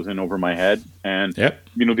because I was in over my head. And,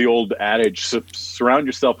 the old adage, surround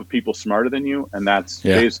yourself with people smarter than you. And that's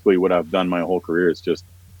basically what I've done my whole career, is just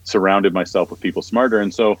surrounded myself with people smarter.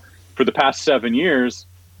 And so for the past 7 years,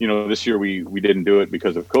 this year we didn't do it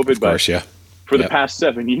because of COVID, but for the past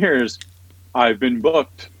 7 years, I've been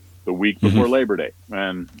booked the week before Labor Day.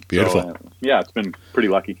 And beautiful. So, it's been pretty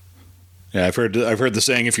lucky. Yeah, I've heard the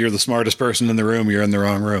saying, if you're the smartest person in the room, you're in the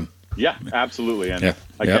wrong room. Yeah, absolutely. And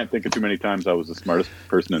I can't think of too many times I was the smartest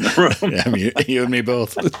person in the room. I mean, you and me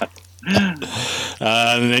both.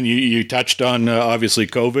 And then you touched on, obviously,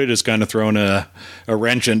 COVID has kind of thrown a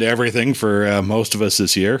wrench into everything for most of us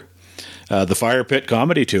this year. The Fire Pit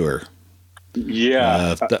Comedy Tour.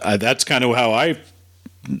 Yeah. That's kind of how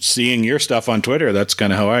seeing your stuff on Twitter, that's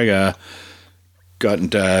kind of how I got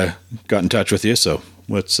in touch with you. So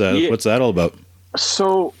what's that all about?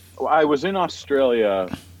 So I was in Australia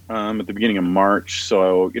at the beginning of March.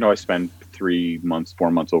 So, I spend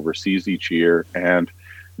 4 months overseas each year. And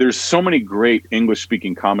there's so many great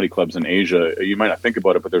English-speaking comedy clubs in Asia. You might not think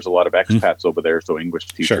about it, but there's a lot of expats over there, so English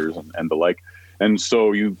teachers and the like. And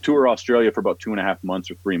so you tour Australia for about 2.5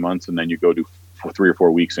 months or 3 months, and then you go do 3 or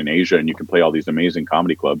 4 weeks in Asia, and you can play all these amazing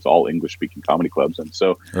comedy clubs, all English-speaking comedy clubs. And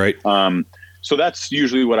so, so that's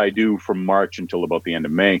usually what I do from March until about the end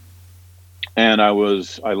of May. And I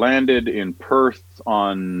landed in Perth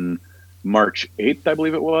on March 8th, I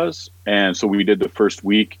believe it was. And so we did the first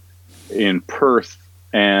week in Perth,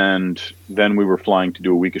 and then we were flying to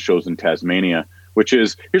do a week of shows in Tasmania,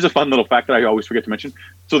 here's a fun little fact that I always forget to mention.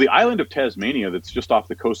 So the island of Tasmania, that's just off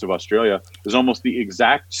the coast of Australia, is almost the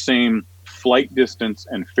exact same flight distance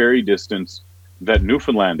and ferry distance that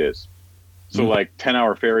Newfoundland is. So like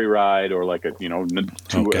 10-hour ferry ride, or like a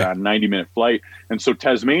 90-minute flight. And so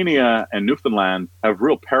Tasmania and Newfoundland have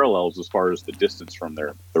real parallels as far as the distance from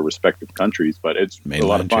their respective countries, but it's a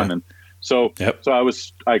lot of fun. Yeah. And so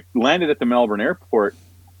I landed at the Melbourne airport,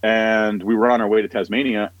 and we were on our way to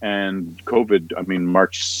Tasmania, and COVID,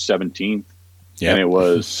 March 17th, and it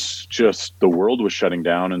was just, the world was shutting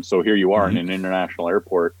down. And so here you are in an international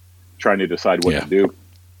airport trying to decide what to do.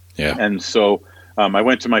 Yeah. And so I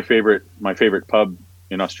went to my favorite pub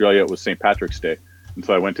in Australia. It was St. Patrick's Day. And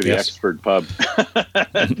so I went to the Expert pub,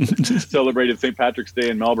 celebrated St. Patrick's Day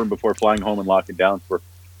in Melbourne before flying home and locking down for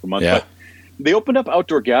a month. Yeah. But they opened up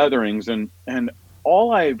outdoor gatherings, and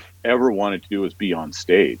all I've ever wanted to do was be on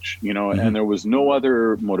stage, and there was no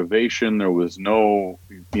other motivation. There was no,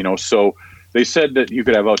 so they said that you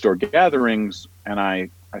could have outdoor gatherings. And I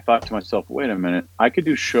thought to myself, wait a minute, I could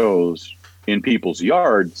do shows in people's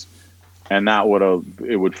yards, and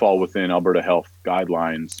it would fall within Alberta health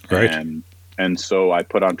guidelines. Right. And so I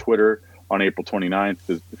put on Twitter on April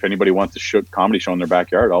 29th, if anybody wants a comedy show in their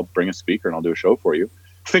backyard, I'll bring a speaker and I'll do a show for you,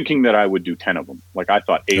 thinking that I would do 10 of them. Like, I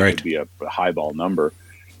thought 8 would be a highball number.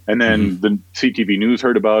 And then the CTV News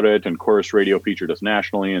heard about it, and Chorus Radio featured us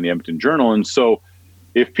nationally, and the Edmonton Journal. And so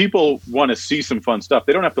if people want to see some fun stuff,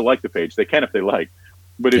 they don't have to like the page. They can if they like.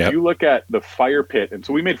 But if you look at the Fire Pit, and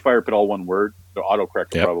so we made Fire Pit all one word, the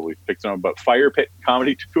autocorrect will probably fix it on, but Fire Pit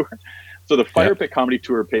Comedy Tour. So the Fire Pit Comedy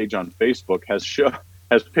Tour page on Facebook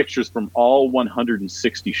has pictures from all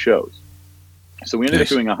 160 shows. So we ended up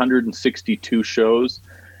doing 162 shows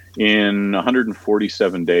in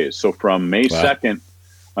 147 days. So from May 2nd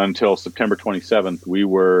until September 27th, we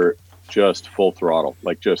were just full throttle,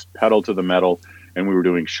 like just pedal to the metal. And we were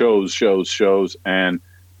doing shows. And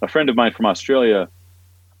a friend of mine from Australia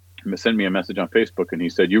sent me a message on Facebook, and he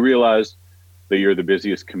said, "You realize that you're the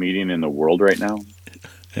busiest comedian in the world right now?"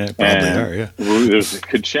 Yeah, probably are, yeah. There's a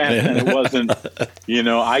good chance. And it wasn't,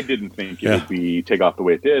 I didn't think it would take off the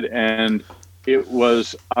way it did. And it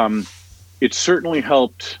was, it certainly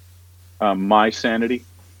helped my sanity.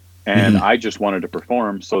 And I just wanted to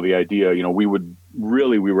perform. So the idea, we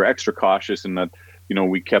were extra cautious in that,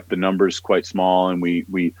 we kept the numbers quite small, and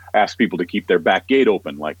we asked people to keep their back gate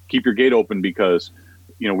open. Like, keep your gate open because,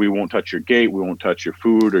 we won't touch your gate. We won't touch your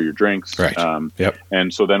food or your drinks. Right.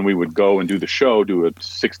 And so then we would go and do the show, do a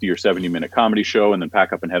 60 or 70 minute comedy show, and then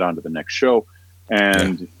pack up and head on to the next show.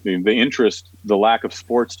 And the interest, the lack of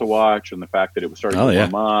sports to watch, and the fact that it was starting to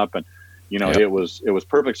warm up, and, it was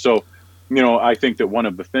perfect. So, I think that one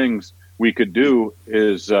of the things we could do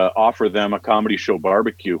is offer them a comedy show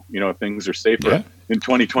barbecue. If things are safer in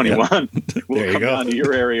 2021, we'll come down to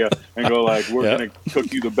your area and go like, we're going to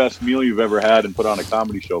cook you the best meal you've ever had and put on a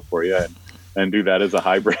comedy show for you, and do that as a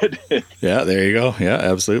hybrid. Yeah, there you go. Yeah,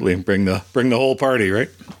 absolutely. Bring the whole party, right?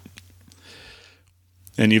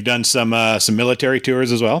 And you've done some military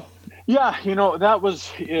tours as well? Yeah, that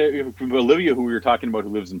was Olivia, who we were talking about, who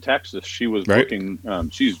lives in Texas. She was booking.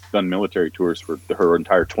 She's done military tours for her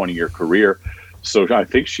entire 20-year career. So I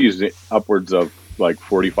think she's upwards of like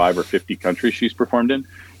 45 or 50 countries she's performed in.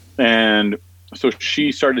 And so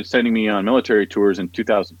she started sending me on military tours in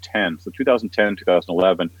 2010. So 2010,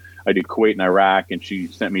 2011, I did Kuwait and Iraq, and she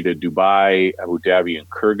sent me to Dubai, Abu Dhabi, and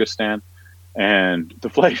Kyrgyzstan. And the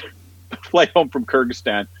flight home from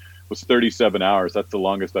Kyrgyzstan was 37 hours. That's the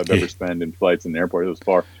longest I've ever spent in flights in the airport. It was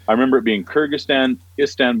far. I remember it being Kyrgyzstan,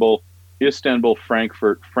 Istanbul,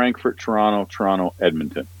 Frankfurt, Toronto,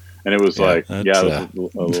 Edmonton. And it was it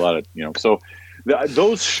was a lot of, so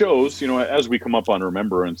those shows, as we come up on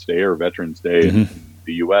Remembrance Day or Veterans Day in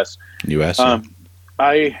the U.S.,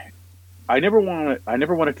 I never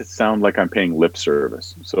want it to sound like I'm paying lip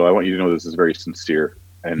service. So I want you to know this is very sincere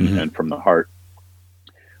and from the heart.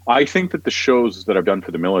 I think that the shows that I've done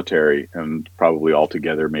for the military, and probably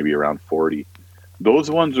altogether maybe around 40, those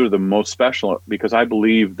ones are the most special because I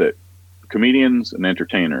believe that comedians and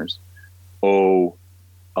entertainers owe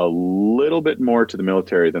a little bit more to the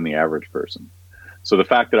military than the average person. So the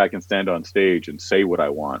fact that I can stand on stage and say what I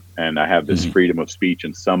want, and I have this freedom of speech,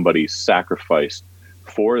 and somebody sacrificed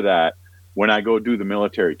for that, when I go do the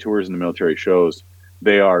military tours and the military shows,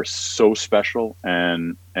 they are so special.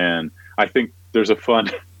 And I think there's a fun...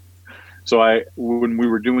 So when we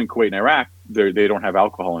were doing Kuwait and Iraq, they don't have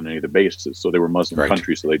alcohol on any of the bases. So they were Muslim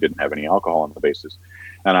countries, so they didn't have any alcohol on the bases.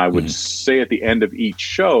 And I would say at the end of each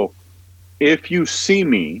show, if you see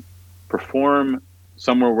me perform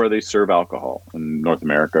somewhere where they serve alcohol in North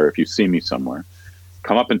America, or if you see me somewhere,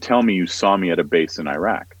 come up and tell me you saw me at a base in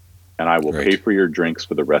Iraq, and I will pay for your drinks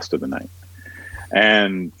for the rest of the night.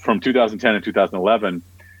 And from 2010 and 2011,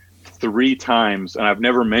 3 times, and I've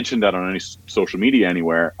never mentioned that on any social media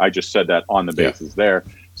anywhere. I just said that on the bases there.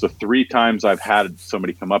 So 3 times I've had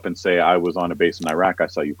somebody come up and say, I was on a base in Iraq. I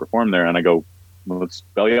saw you perform there. And I go, well, let's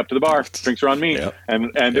belly up to the bar. Drinks are on me. Yep.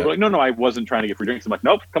 And they were like, no, I wasn't trying to get free drinks. I'm like,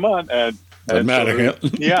 nope, come on. And doesn't matter.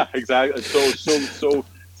 Yeah, exactly. So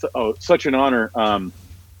such an honor.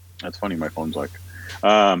 That's funny. My phone's like,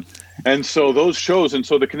 and so those shows, and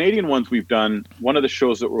so the Canadian ones we've done, one of the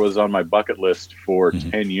shows that was on my bucket list for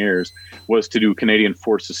 10 years was to do Canadian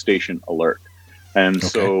Forces Station Alert. And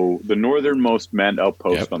so the northernmost manned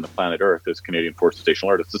outpost on the planet Earth is Canadian Forces Station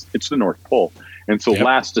Alert. It's the North Pole. And so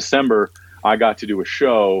last December, I got to do a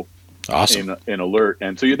show in Alert.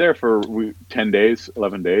 And so you're there for 10 days,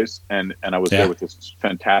 11 days. And I was there with this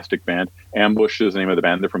fantastic band. Ambush is the name of the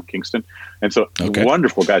band. They're from Kingston. And so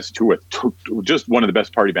wonderful guys to tour with. Just one of the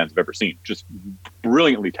best party bands I've ever seen. Just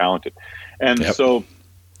brilliantly talented. And so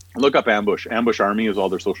look up Ambush. Ambush Army is all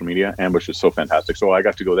their social media. Ambush is so fantastic. So I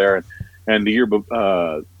got to go there. And the year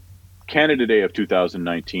Canada Day of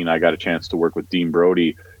 2019, I got a chance to work with Dean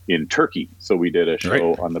Brody in Turkey. So we did a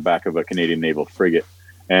show on the back of a Canadian naval frigate.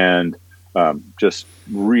 And just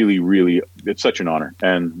really, really, it's such an honor.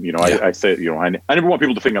 And, I say, I never want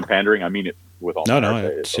people to think I'm pandering. I mean it with all my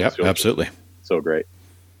heart. Absolutely. So great.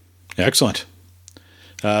 Excellent.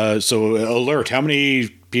 So Alert, how many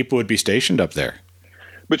people would be stationed up there?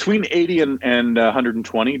 Between 80 and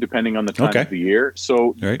 120, depending on the time of the year.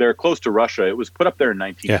 So they're close to Russia. It was put up there in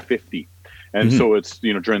 1950. And so it's,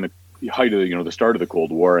 during the height of, the start of the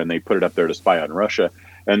Cold War, and they put it up there to spy on Russia.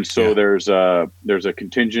 And so there's a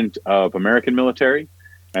contingent of American military,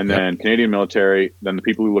 and then Canadian military, then the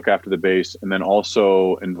people who look after the base, and then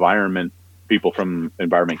also environment people from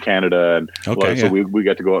Environment Canada. And so we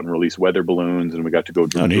got to go out and release weather balloons, and we got to go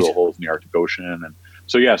drill holes in the Arctic Ocean. And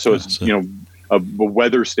so, so it's, a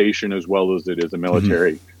weather station as well as it is a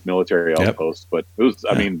military outpost. But it was,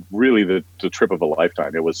 I mean, really the trip of a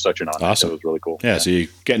lifetime. It was such an honor. Awesome. It was really cool. Yeah, so you're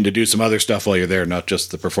getting to do some other stuff while you're there, not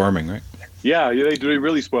just the performing, right? Yeah, they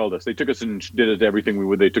really spoiled us. They took us and did everything we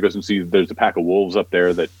would. They took us and see, there's a pack of wolves up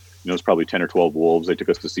there that, it's probably 10 or 12 wolves. They took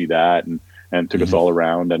us to see that and took us all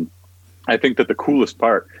around. And I think that the coolest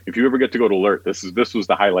part, if you ever get to go to Alert, this was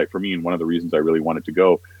the highlight for me and one of the reasons I really wanted to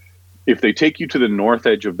go. If they take you to the north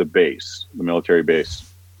edge of the base, the military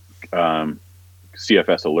base,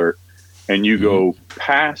 CFS Alert, and you go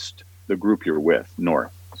past the group you're with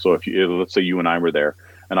north. So let's say you and I were there,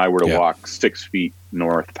 and I were to walk 6 feet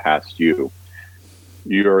north past you,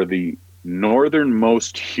 you're the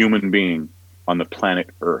northernmost human being on the planet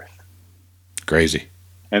Earth. Crazy.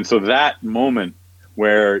 And so that moment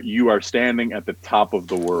where you are standing at the top of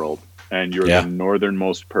the world and you're the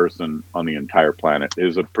northernmost person on the entire planet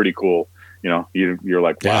is a pretty cool, you're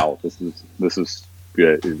like, wow, this is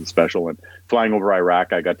special. And flying over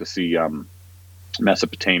Iraq, I got to see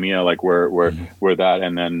Mesopotamia, like where that,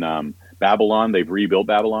 and then Babylon. They've rebuilt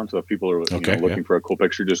Babylon. So if people are looking for a cool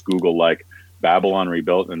picture, just Google like Babylon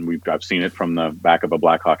rebuilt, and I've seen it from the back of a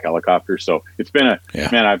Black Hawk helicopter. So it's been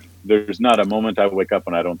there's not a moment I wake up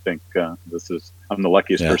and I don't think I'm the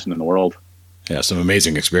luckiest person in the world. Yeah, some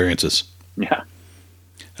amazing experiences. Yeah.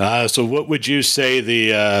 So what would you say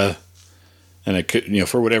and it could,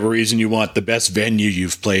 for whatever reason you want, the best venue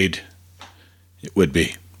you've played it would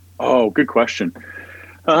be? Oh, good question.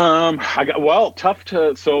 Tough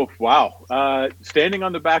to. So, wow. Standing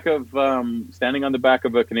on the back of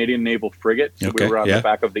a Canadian naval frigate. So we were on the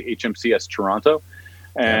back of the HMCS Toronto,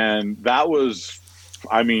 and that was,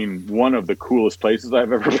 one of the coolest places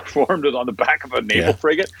I've ever performed is on the back of a naval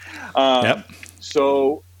frigate.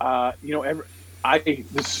 So,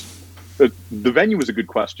 the venue was a good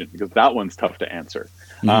question because that one's tough to answer.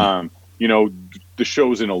 The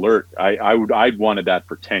shows in Alert, I'd wanted that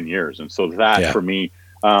for 10 years. And so that for me,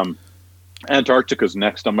 Antarctica's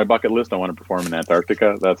next on my bucket list. I want to perform in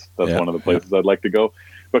Antarctica. That's one of the places I'd like to go.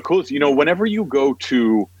 But cool, whenever you go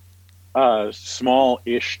to a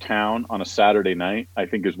small-ish town on a Saturday night, I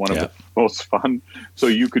think is one of the most fun. So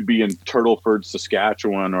you could be in Turtleford,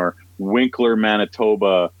 Saskatchewan, or Winkler,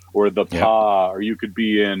 Manitoba, or the Pas, or you could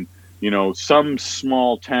be in, some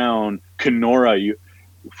small town, Kenora.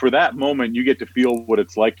 For that moment, you get to feel what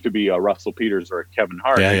it's like to be a Russell Peters or a Kevin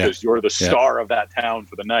Hart because you're the star of that town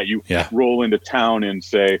for the night. You roll into town in,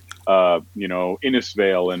 say,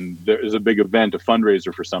 Innisfail, and there's a big event, a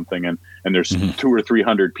fundraiser for something, and there's 200 or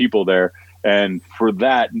 300 people there. And for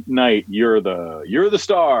that night, you're the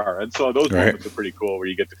star. And so those moments are pretty cool where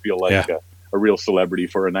you get to feel like a real celebrity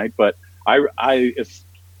for a night. But as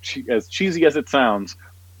cheesy as it sounds,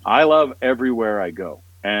 I love everywhere I go.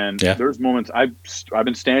 And there's moments I've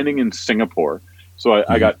been standing in Singapore. So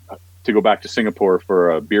I got to go back to Singapore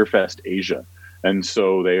for a Beer Fest Asia. And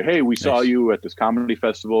so we saw you at this comedy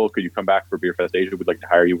festival. Could you come back for Beer Fest Asia? We'd like to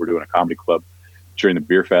hire you. We're doing a comedy club during the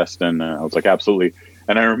Beer Fest. And I was like, absolutely.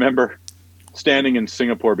 And I remember standing in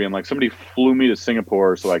Singapore being like, somebody flew me to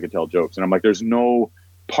Singapore so I could tell jokes. And I'm like, there's no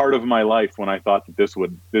part of my life when I thought that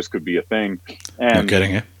this could be a thing. And no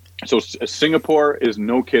kidding, eh? So Singapore is,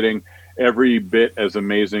 no kidding, every bit as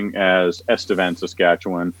amazing as Estevan,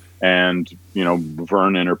 Saskatchewan, and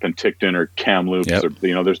Vernon or Penticton or Kamloops. Or,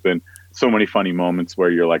 there's been so many funny moments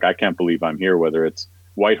where you're like, I can't believe I'm here. Whether it's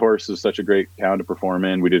Whitehorse is such a great town to perform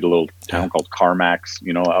in. We did a little town called Carmax.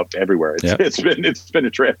 Up everywhere. It's been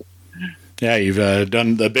a trip. Yeah, you've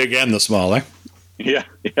done the big and the small, eh? Yeah.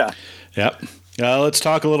 Let's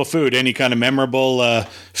talk a little food. Any kind of memorable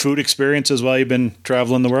food experiences while you've been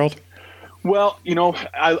traveling the world? Well,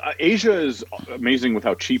 Asia is amazing with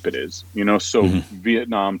how cheap it is, so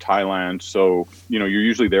Vietnam, Thailand. So, you're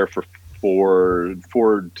usually there for 4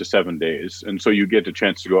 to 7 days. And so you get a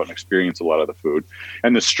chance to go out and experience a lot of the food.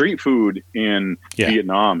 And the street food in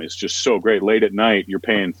Vietnam is just so great. Late at night, you're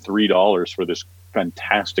paying $3 for this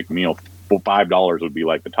fantastic meal. Well, $5 would be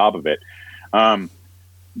like the top of it.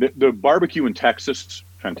 The barbecue in Texas,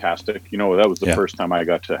 fantastic. That was the first time I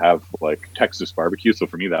got to have like Texas barbecue. So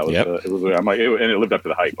for me, that was and it lived up to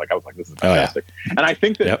the hype. Like I was like, this is fantastic. And I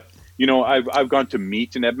think that I've gone to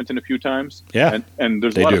Meat in Edmonton a few times. Yeah, and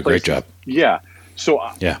there's a lot of places. They do a great job. Yeah. So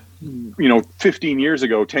 15 years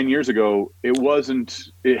ago, 10 years ago, it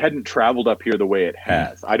hadn't traveled up here the way it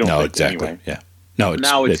has. I don't think exactly. Anyway. Yeah.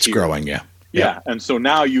 No, it's growing. Yeah. Yeah, and so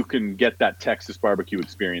now you can get that Texas barbecue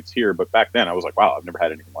experience here. But back then, I was like, "Wow, I've never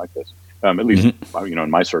had anything like this." At least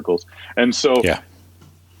in my circles. And so,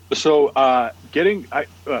 getting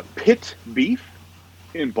pit beef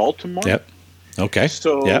in Baltimore. Yep. Okay.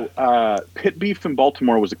 So pit beef in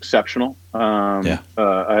Baltimore was exceptional. I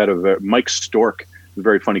had Mike Stork, a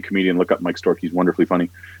very funny comedian. Look up Mike Stork; he's wonderfully funny.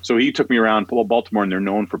 So he took me around Baltimore, and they're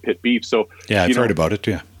known for pit beef. So I've heard about it.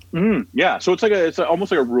 Yeah. Yeah, so it's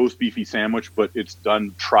almost like a roast beefy sandwich, but it's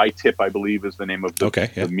done tri-tip, I believe, is the name of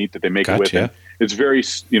the meat that they make it with. Yeah. It's very,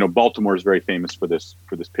 Baltimore is very famous for this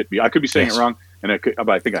pit beef. I could be saying it wrong, but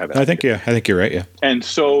I think I have it. I think you're right. Yeah. And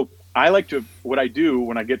so what I do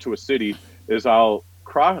when I get to a city is I'll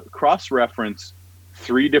cross-reference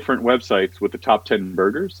 3 different websites with the top 10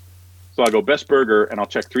 burgers. So I'll go best burger, and I'll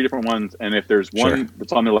check 3 different ones, and if there's one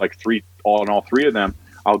that's on there like 3 on all 3 of them,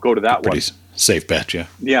 I'll go to that one. Safe bet, yeah.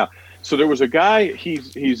 Yeah. So there was a guy.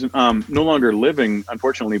 He's no longer living,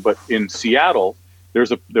 unfortunately, but in Seattle, there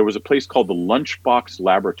was a place called the Lunchbox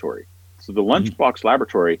Laboratory. So the Lunchbox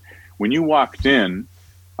Laboratory, when you walked in,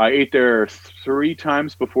 I ate there 3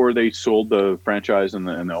 times before they sold the franchise and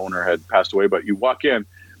the owner had passed away. But you walk in,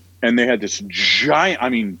 and they had this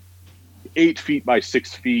giant, 8 feet by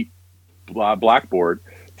 6 feet blackboard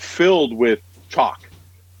filled with chalk.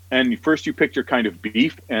 And first you picked your kind of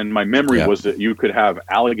beef, and my memory was that you could have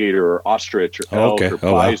alligator or ostrich or elk or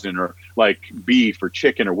bison or like beef or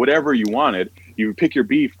chicken or whatever you wanted. You pick your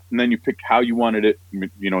beef, and then you pick how you wanted it.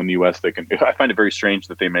 You know, in the U.S., I find it very strange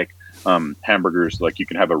that they make hamburgers like you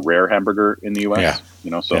can have a rare hamburger in the U.S. Yeah.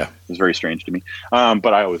 You know, so it's very strange to me.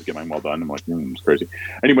 But I always get mine well done. I'm like, it's crazy.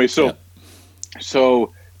 Anyway, so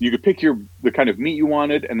you could pick the kind of meat you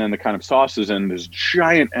wanted, and then the kind of sauces, and this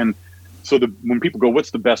giant and. So when people go,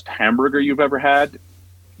 what's the best hamburger you've ever had?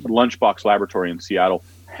 Lunchbox Laboratory in Seattle,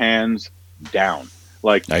 hands down.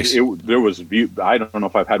 Like nice. There was, I don't know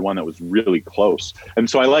if I've had one that was really close. And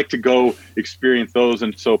so I like to go experience those.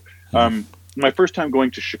 And so my first time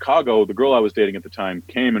going to Chicago, the girl I was dating at the time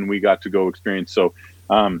came and we got to go experience. So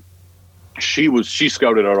she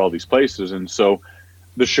scouted out all these places. And so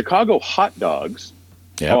the Chicago hot dogs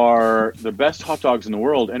are the best hot dogs in the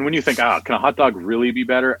world. And when you think, can a hot dog really be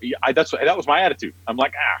better? That was my attitude. I'm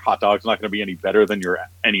like, hot dog's not going to be any better than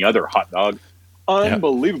any other hot dog.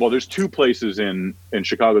 Unbelievable. There's 2 places in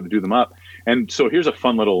Chicago to do them up. And so here's a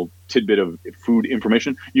fun little tidbit of food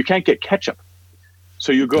information. You can't get ketchup.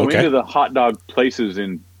 So you go into the hot dog places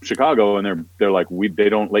in Chicago and they're like, they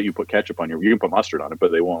don't let you put ketchup on your, you can put mustard on it,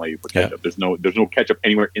 but they won't let you put ketchup. There's no ketchup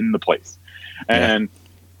anywhere in the place. And,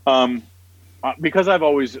 because I've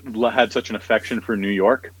always had such an affection for New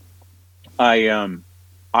York, I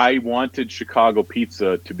wanted Chicago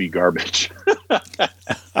pizza to be garbage.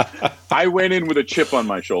 I went in with a chip on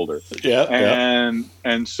my shoulder.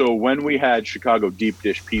 And so when we had Chicago deep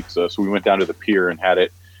dish pizza, so we went down to the pier and had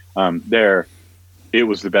it there, it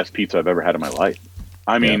was the best pizza I've ever had in my life.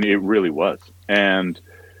 I mean, it really was. And,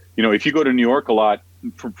 you know, if you go to New York a lot,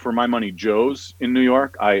 for my money, Joe's in New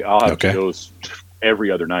York, I'll have Joe's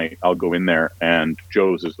every other night. I'll go in there, and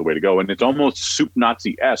Joe's is the way to go. And it's almost soup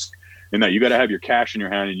Nazi-esque in that you got to have your cash in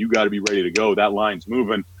your hand and you got to be ready to go. That line's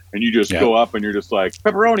moving, and you just go up and you're just like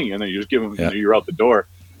pepperoni, and then you just give them, you're out the door.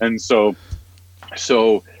 And so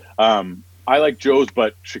I like Joe's,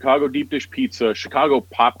 but Chicago deep dish pizza, Chicago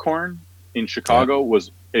popcorn in Chicago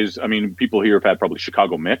I mean, people here have had probably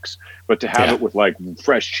Chicago mix, but to have it with like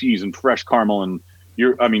fresh cheese and fresh caramel and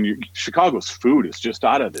Chicago's food is just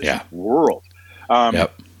out of this world.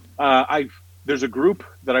 There's a group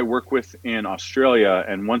that I work with in Australia,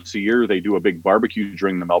 and once a year they do a big barbecue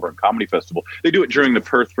during the Melbourne Comedy Festival. They do it during the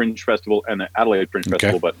Perth Fringe Festival and the Adelaide Fringe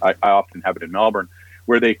Festival, but I often have it in Melbourne,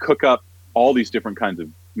 where they cook up all these different kinds of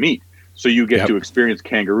meat. So you get to experience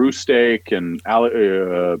kangaroo steak and not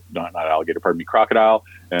alligator, pardon me, crocodile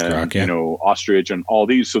and you know, ostrich and all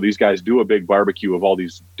these. So these guys do a big barbecue of all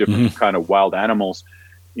these different kind of wild animals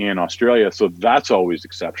in Australia. So that's always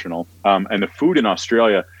exceptional. And the food in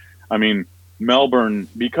Australia, I mean, Melbourne,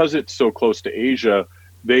 because it's so close to Asia,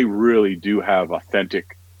 they really do have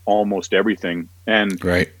authentic almost everything. And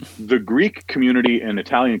the Greek community and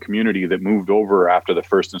Italian community that moved over after the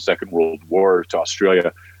First and Second World War to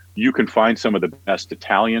Australia, you can find some of the best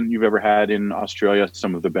Italian you've ever had in Australia,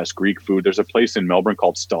 some of the best Greek food. There's a place in Melbourne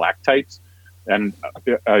called Stalactites. And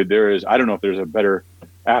I don't know if there's a better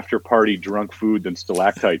after party drunk food than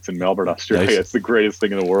Stalactites in Melbourne, Australia. It's the greatest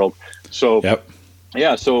thing in the world. So,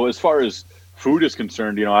 so as far as food is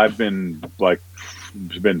concerned, you know, I've been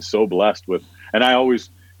so blessed with, and I always,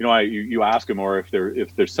 you know, you ask them, or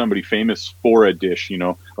if there's somebody famous for a dish, you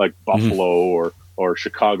know, like buffalo or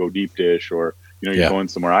Chicago deep dish, or, you know, you're going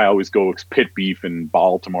somewhere. I always go pit beef in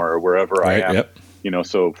Baltimore or wherever I am. You know,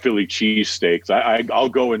 so Philly cheesesteaks. I'll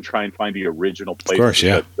go and try and find the original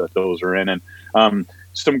places that those are in. And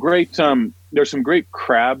there's some great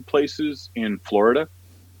crab places in Florida.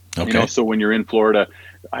 You know, so when you're in Florida,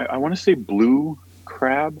 I want to say blue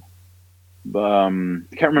crab. I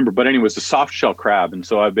can't remember, but anyways, the soft shell crab. And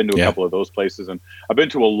so I've been to a couple of those places, and I've been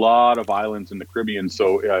to a lot of islands in the Caribbean.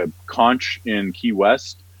 So Conch in Key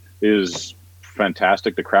West is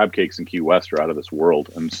fantastic. The crab cakes in Key West are out of this world.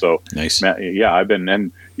 And so, I've been,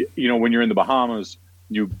 and you know, when you're in the Bahamas,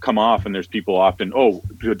 you come off and there's people often,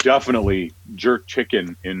 definitely jerk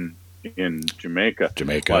chicken in Jamaica.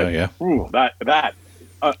 Ooh, that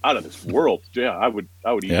out of this world. Yeah, I would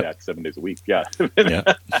eat that 7 days a week. Yeah.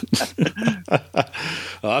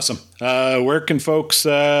 Awesome. Where can folks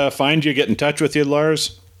find you, get in touch with you,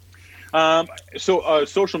 Lars? So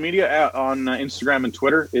social media on Instagram and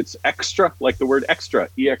Twitter, it's extra, like the word extra,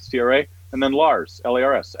 EXTRA, and then Lars,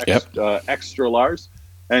 LARS, extra Lars.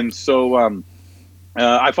 And so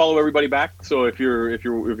I follow everybody back. So if you're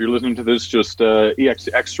listening to this, just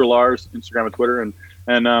extra Lars, Instagram and Twitter,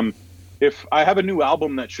 and if I have a new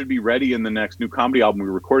album that should be ready in the next new comedy album, we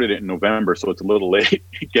recorded it in November, so it's a little late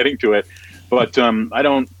getting to it. But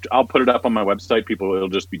I'll put it up on my website. It'll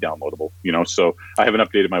just be downloadable, so I haven't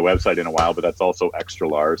updated my website in a while, but that's also Extra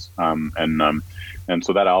Lars. And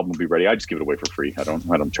so that album will be ready. I just give it away for free. I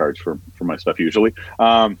don't charge for my stuff usually.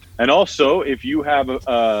 And also if you have,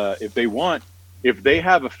 if they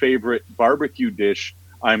have a favorite barbecue dish,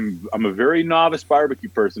 I'm a very novice barbecue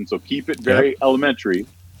person, so keep it very elementary.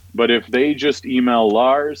 But if they just email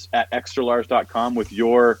Lars@extralars.com with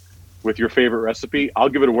your favorite recipe, I'll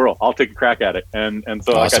give it a whirl. I'll take a crack at it. And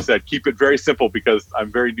so, like I said, keep it very simple because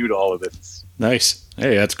I'm very new to all of this. Nice.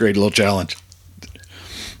 Hey, that's a great little challenge.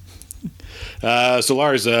 So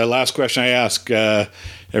Lars, last question I ask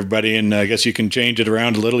everybody, and I guess you can change it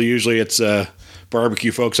around a little. Usually it's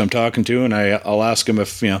barbecue folks I'm talking to, and I'll ask them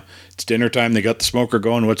if it's dinner time, they got the smoker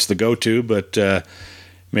going, what's the go-to? But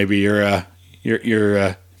maybe you're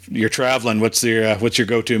traveling. What's your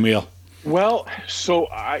go-to meal? Well, so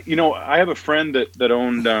I have a friend that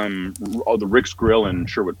owned the Rick's Grill in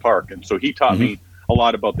Sherwood Park, and so he taught me a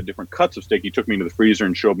lot about the different cuts of steak. He took me to the freezer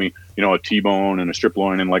and showed me, a T-bone and a strip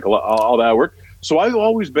loin and like all that work. So I've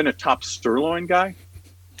always been a top sirloin guy,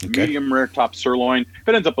 medium rare top sirloin.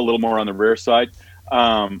 It ends up a little more on the rare side,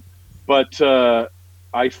 but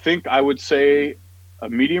I think I would say a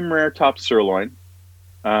medium rare top sirloin.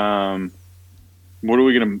 What are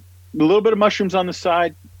we gonna? A little bit of mushrooms on the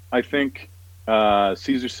side, I think.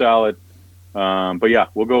 Caesar salad. But yeah,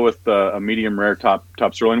 we'll go with a medium rare top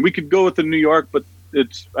sirloin. We could go with the New York, but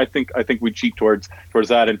I think we cheat towards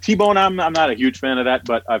that. And T-bone, I'm not a huge fan of that,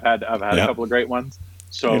 but I've had a couple of great ones.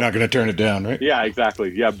 So you're not going to turn it down, right? Yeah,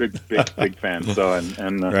 exactly. Yeah, big fan. So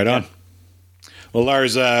and right on. Well,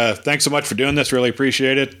 Lars, thanks so much for doing this. Really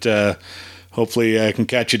appreciate it. Hopefully, I can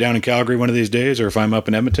catch you down in Calgary one of these days, or if I'm up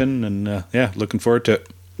in Edmonton. And looking forward to it.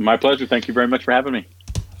 My pleasure. Thank you very much for having me.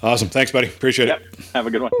 Awesome. Thanks, buddy. Appreciate it. Have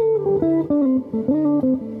a good one.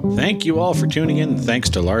 Thank you all for tuning in. Thanks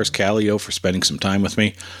to Lars Callieou for spending some time with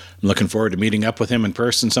me. I'm looking forward to meeting up with him in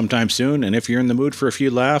person sometime soon. And if you're in the mood for a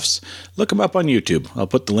few laughs, look him up on YouTube. I'll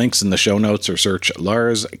put the links in the show notes, or search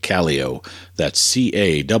Lars Callieou. That's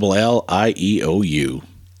Calliou.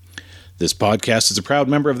 This podcast is a proud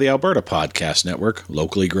member of the Alberta Podcast Network,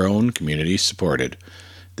 locally grown, community supported.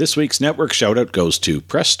 This week's network shoutout goes to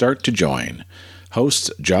Press Start to Join.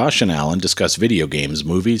 Hosts Josh and Alan discuss video games,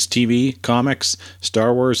 movies, TV, comics,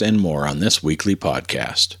 Star Wars, and more on this weekly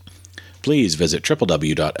podcast. Please visit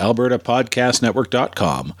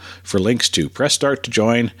www.albertapodcastnetwork.com for links to Press Start to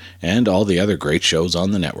Join and all the other great shows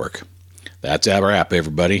on the network. That's our wrap,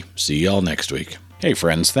 everybody. See y'all next week. Hey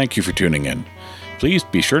friends, thank you for tuning in. Please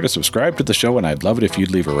be sure to subscribe to the show, and I'd love it if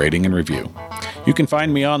you'd leave a rating and review. You can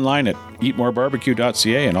find me online at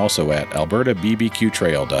eatmorebarbecue.ca and also at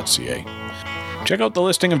albertabbqtrail.ca. Check out the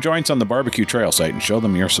listing of joints on the Barbecue Trail site and show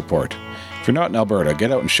them your support. If you're not in Alberta,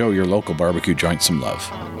 get out and show your local barbecue joint some love.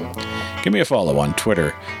 Give me a follow on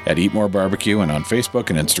Twitter at eatmorebarbecue and on Facebook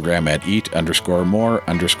and Instagram at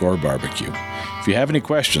eat_more_barbecue. If you have any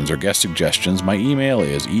questions or guest suggestions, my email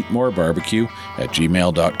is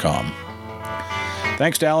eatmorebarbecue@gmail.com.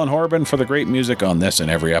 Thanks to Alan Horban for the great music on this and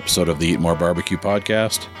every episode of the Eat More Barbecue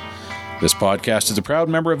podcast. This podcast is a proud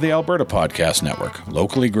member of the Alberta Podcast Network,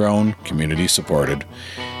 locally grown, community supported,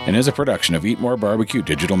 and is a production of Eat More Barbecue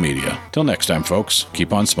Digital Media. Till next time, folks,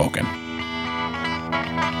 keep on smoking.